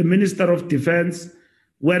spoken to the Minister of Defense,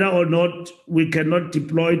 whether or not we cannot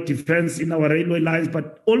deploy defense in our railway lines,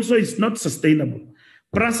 but also it's not sustainable.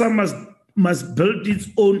 Prasa must build its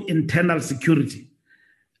own internal security.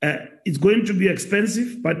 It's going to be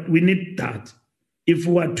expensive, but we need that if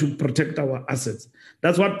we are to protect our assets.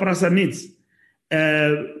 That's what Prasa needs.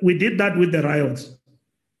 We did that with the riots.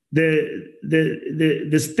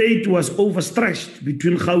 The state was overstretched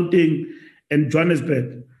between Gauteng and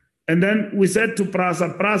Johannesburg. And then we said to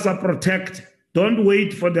Prasa, protect. Don't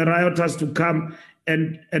wait for the rioters to come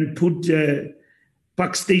and put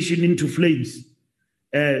Park Station into flames.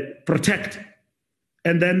 Protect.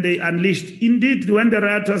 And then they unleashed. Indeed, when the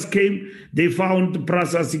rioters came, they found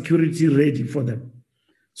Prasa security ready for them.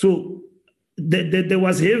 So there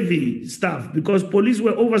was heavy stuff because police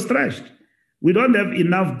were overstretched. We don't have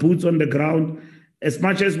enough boots on the ground as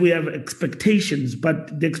much as we have expectations,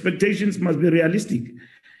 but the expectations must be realistic.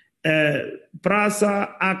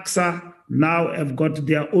 Prasa, AXA now have got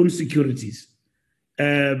their own securities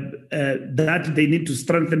that they need to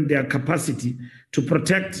strengthen their capacity to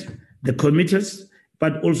protect the commuters,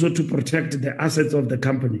 but also to protect the assets of the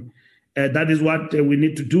company. That is what we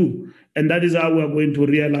need to do. And that is how we're going to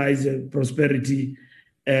realize prosperity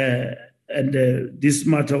and this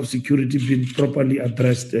matter of security being properly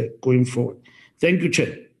addressed going forward. Thank you,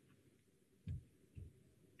 Chair.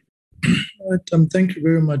 Thank you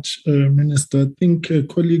very much, Minister. I think,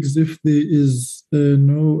 colleagues, if there is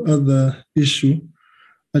no other issue,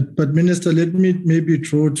 but Minister, let me maybe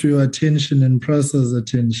draw to your attention and Prasa's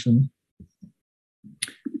attention.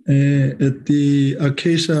 At the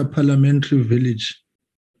Acacia Parliamentary Village,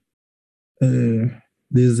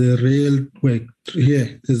 there's a rail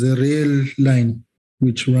There's a rail line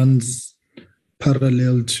which runs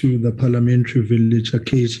parallel to the Parliamentary Village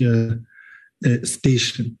Acacia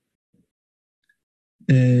station.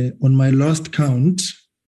 On my last count,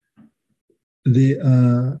 there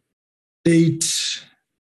are 8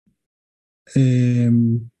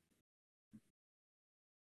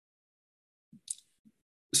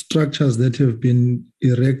 structures that have been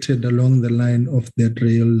erected along the line of that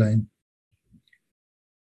rail line.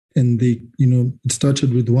 And they, it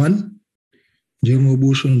started with one.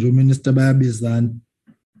 Minister Babizan.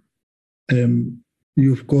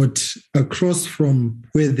 You've got across from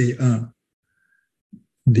where they are,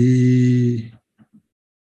 a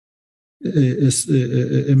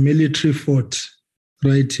military fort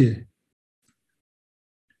right here.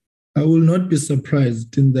 I will not be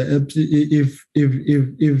surprised if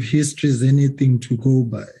history is anything to go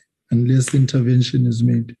by, unless intervention is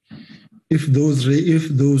made. If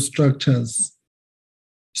those structures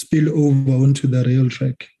spill over onto the rail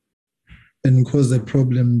track and cause a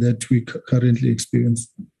problem that we currently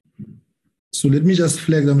experience. So let me just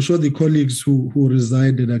flag, I'm sure the colleagues who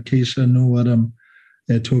reside at Acacia know what I'm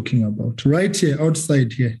talking about. Right here,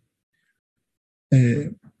 outside here,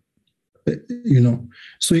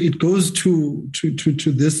 so it goes to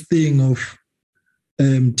this thing of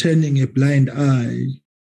turning a blind eye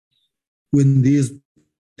when these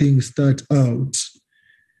things start out,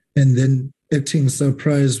 and then acting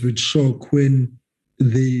surprised with shock when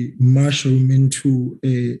they mushroom into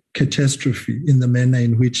a catastrophe in the manner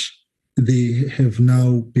in which they have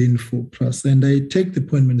now been for Prasa. And I take the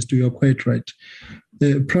point, Minister, you're quite right.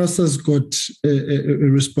 Prasa's got a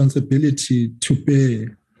responsibility to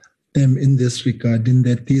bear in this regard, in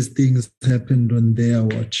that these things happened on their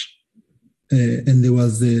watch. And there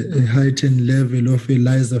was a heightened level of a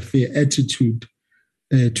laissez-faire attitude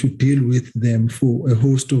to deal with them for a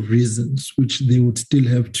host of reasons, which they would still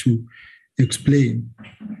have to explain.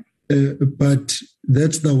 But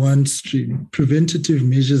that's the one stream. Preventative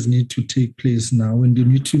measures need to take place now, and you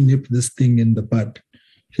need to nip this thing in the bud.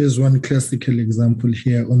 Here's one classical example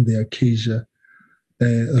here on the Acacia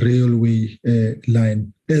railway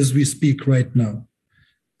line. As we speak right now,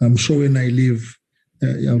 I'm sure when I leave,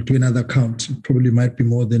 I'll do another count. It probably might be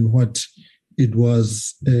more than what it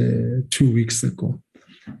was 2 weeks ago.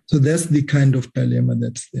 So that's the kind of dilemma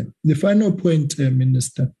that's there. The final point,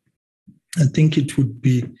 Minister, I think it would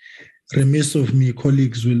be remiss of me,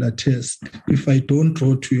 colleagues will attest, if I don't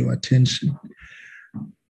draw to your attention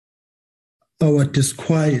our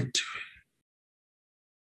disquiet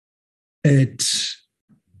at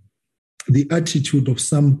the attitude of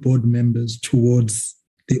some board members towards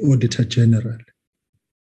the Auditor General.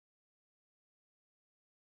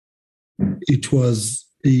 It was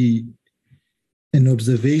an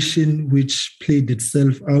observation which played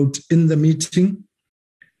itself out in the meeting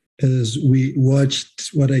as we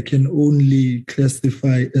watched what I can only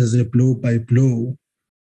classify as a blow-by-blow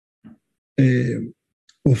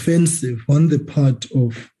offensive on the part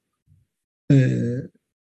of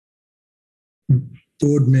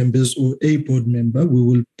board members or a board member. We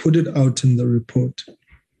will put it out in the report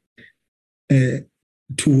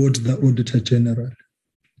towards the Auditor General.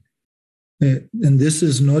 And this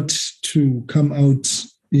is not to come out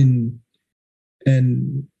in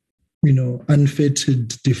an unfettered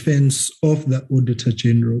defense of the Auditor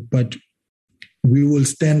General, but we will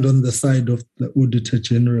stand on the side of the Auditor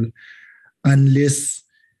General unless,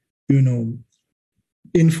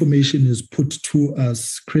 information is put to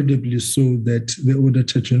us credibly so that the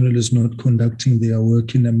Auditor General is not conducting their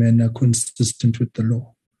work in a manner consistent with the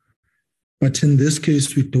law. But in this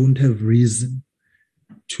case, we don't have reason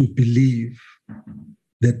to believe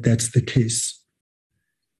that that's the case.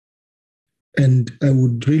 And I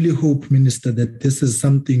would really hope, Minister, that this is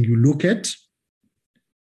something you look at,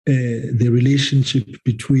 the relationship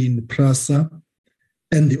between Prasa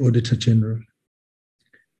and the Auditor General.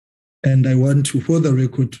 And I want to, for the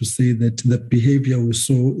record, to say that the behavior we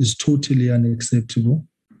saw is totally unacceptable.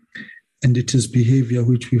 And it is behavior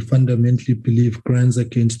which we fundamentally believe grinds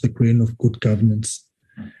against the grain of good governance,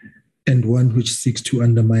 and one which seeks to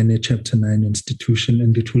undermine a Chapter 9 institution,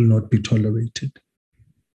 and it will not be tolerated.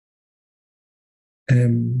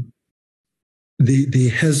 There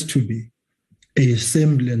has to be a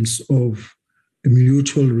semblance of a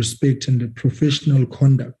mutual respect and a professional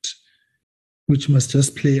conduct which must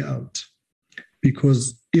just play out.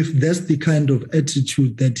 Because if that's the kind of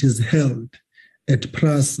attitude that is held at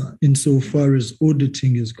Prasa, insofar as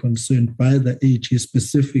auditing is concerned by the AG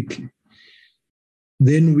specifically,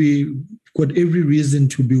 then we've got every reason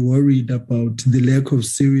to be worried about the lack of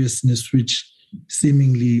seriousness which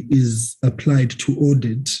seemingly is applied to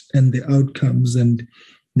audit and the outcomes, and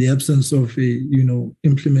the absence of a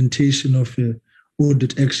implementation of a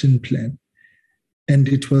audit action plan. And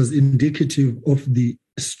it was indicative of the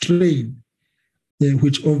strain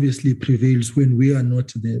which obviously prevails when we are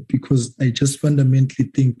not there, because I just fundamentally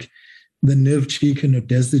think the nerve-shaking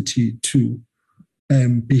audacity to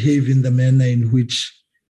behave in the manner in which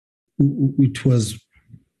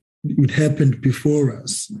it happened before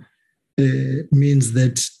us means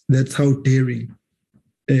that that's how daring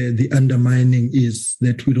the undermining is,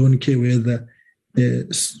 that we don't care whether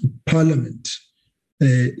Parliament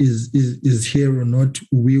is here or not.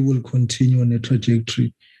 We will continue on a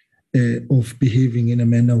trajectory of behaving in a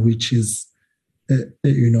manner which is,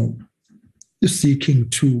 seeking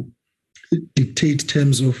to dictate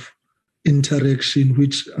terms of interaction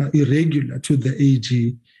which are irregular to the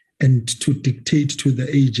AG, and to dictate to the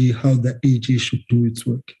AG how the AG should do its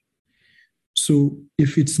work. So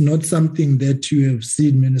if it's not something that you have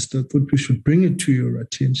seen, Minister, I thought we should bring it to your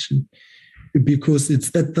attention, because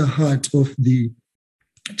it's at the heart of the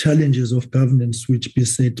challenges of governance which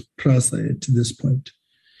beset Prasa at this point.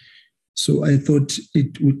 So I thought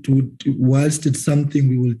it would, whilst it's something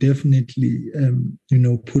we will definitely,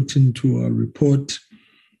 put into our report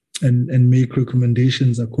and make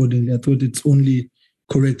recommendations accordingly, I thought it's only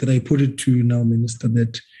correct that I put it to you now, Minister,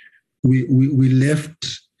 that we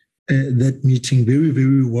left that meeting very,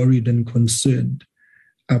 very worried and concerned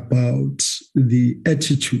about the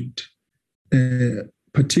attitude,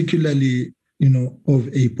 particularly, of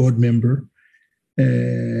a board member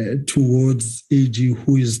towards AG,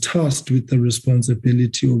 who is tasked with the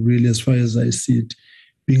responsibility of, really, as far as I see it,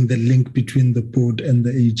 being the link between the board and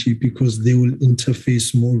the AG, because they will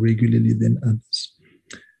interface more regularly than others.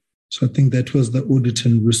 So I think that was the Audit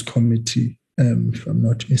and Risk Committee, if I'm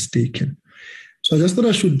not mistaken. So I just thought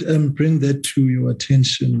I should bring that to your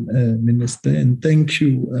attention, Minister, and thank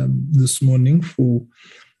you this morning for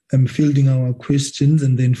fielding our questions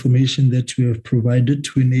and the information that you have provided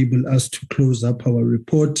to enable us to close up our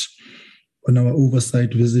report on our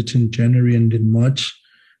oversight visit in January and in March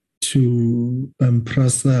to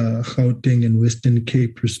Prasa, Gauteng, and Western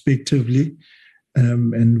Cape, respectively.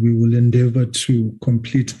 And we will endeavor to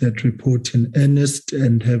complete that report in earnest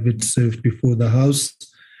and have it served before the House,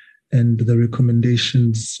 and the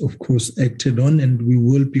recommendations, of course, acted on. And we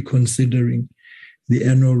will be considering the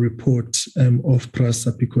annual report of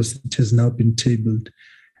Prasa, because it has now been tabled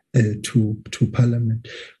to Parliament.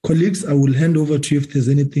 Colleagues, I will hand over to you if there's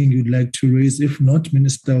anything you'd like to raise. If not,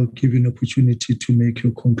 Minister, I'll give you an opportunity to make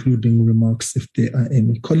your concluding remarks if there are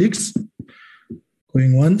any. Colleagues,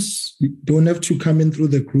 going once. You don't have to come in through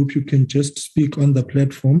the group. You can just speak on the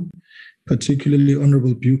platform, particularly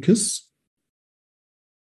Honorable Bucas.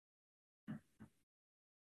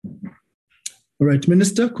 All right,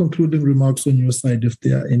 Minister, concluding remarks on your side, if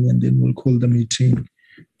there are any, and then we'll call the meeting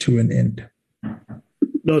to an end.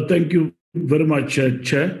 No, thank you very much,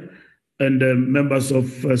 Chair, and members of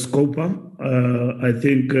SCOPA. I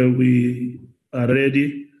think we are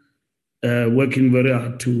ready, working very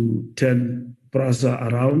hard to turn Prasa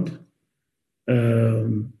around,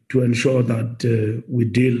 to ensure that we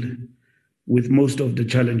deal with most of the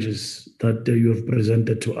challenges that you have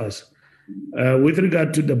presented to us. With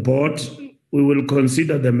regard to the board, we will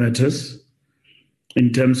consider the matters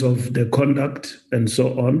in terms of the conduct and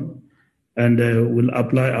so on, and we'll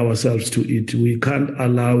apply ourselves to it. We can't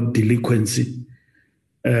allow delinquency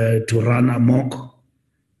to run amok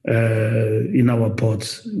in our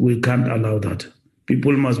boards. We can't allow that.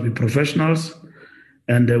 People must be professionals,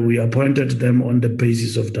 and we appointed them on the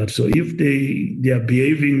basis of that. So if they are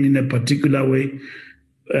behaving in a particular way,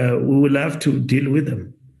 we will have to deal with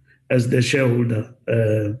them as the shareholder.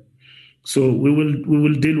 So we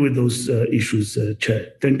will deal with those issues,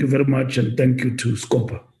 Chair. Thank you very much, and thank you to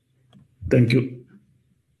SCOPA. Thank you.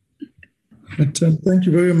 Thank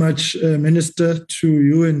you very much, Minister, to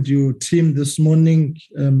you and your team this morning,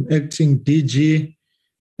 acting DG,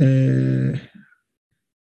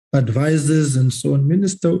 advisors, and so on.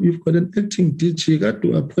 Minister, you've got an acting DG. You got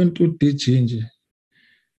to appoint to DG.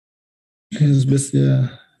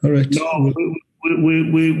 All right. No,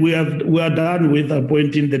 we are done with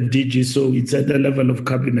appointing the DG, so it's at the level of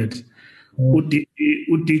cabinet.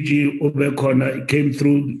 DG Obekona came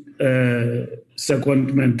through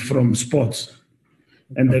secondment from sports,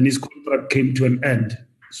 and then his contract came to an end,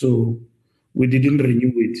 so we didn't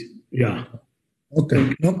renew it. Yeah.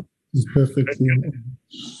 Okay. No, it's perfect.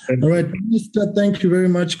 All right, Minister, thank you very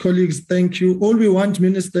much. Colleagues, thank you. All we want,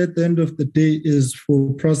 Minister, at the end of the day is for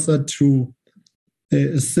Prasa to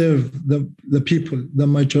serve the people, the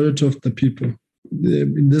majority of the people.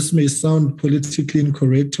 This may sound politically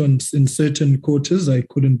incorrect in certain quarters. I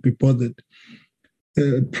couldn't be bothered.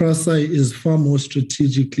 Prasa is far more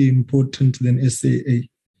strategically important than SAA.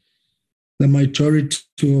 The majority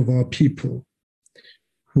of our people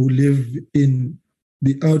who live in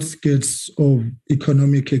the outskirts of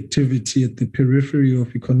economic activity, at the periphery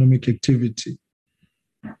of economic activity,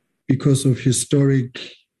 because of historic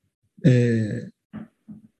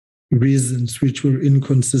reasons which were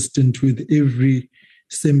inconsistent with every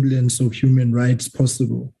semblance of human rights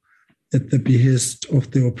possible at the behest of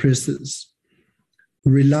the oppressors,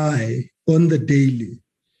 rely on the daily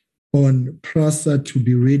on Prasa to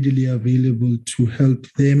be readily available to help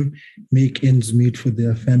them make ends meet for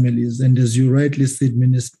their families. And as you rightly said,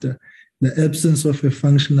 Minister, the absence of a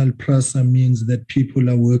functional Prasa means that people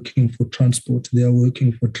are working for transport, they are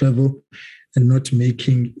working for travel, and not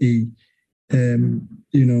making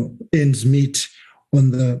ends meet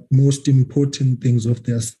on the most important things of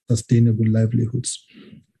their sustainable livelihoods.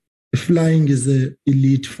 Flying is an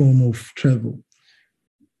elite form of travel.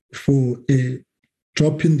 For a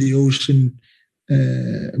drop in the ocean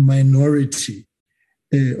minority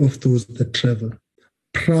of those that travel,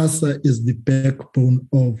 Prasa is the backbone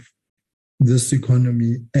of this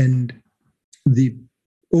economy and the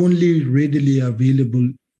only readily available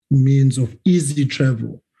means of easy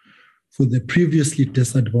travel for the previously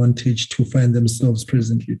disadvantaged to find themselves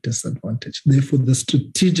presently disadvantaged. Therefore, the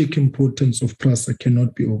strategic importance of Prasa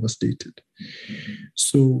cannot be overstated.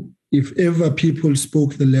 So if ever people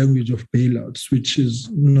spoke the language of bailouts, which is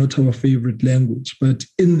not our favorite language, but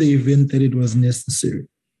in the event that it was necessary,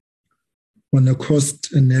 on a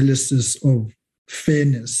cost analysis of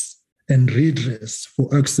fairness and redress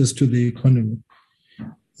for access to the economy,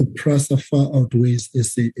 the Prasa far outweighs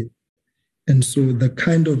SAA. And so the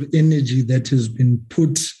kind of energy that has been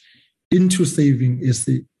put into saving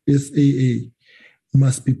SAA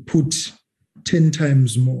must be put 10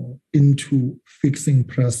 times more into fixing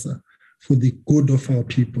Prasa for the good of our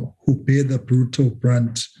people who bear the brutal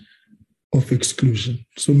brunt of exclusion.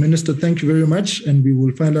 So, Minister, thank you very much, and we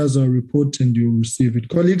will finalize our report and you will receive it.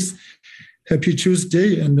 Colleagues, happy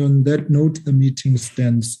Tuesday, and on that note, the meeting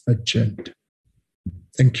stands adjourned.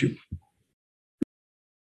 Thank you.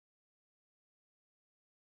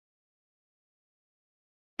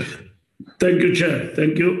 Thank you, Chair.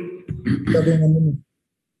 Thank you.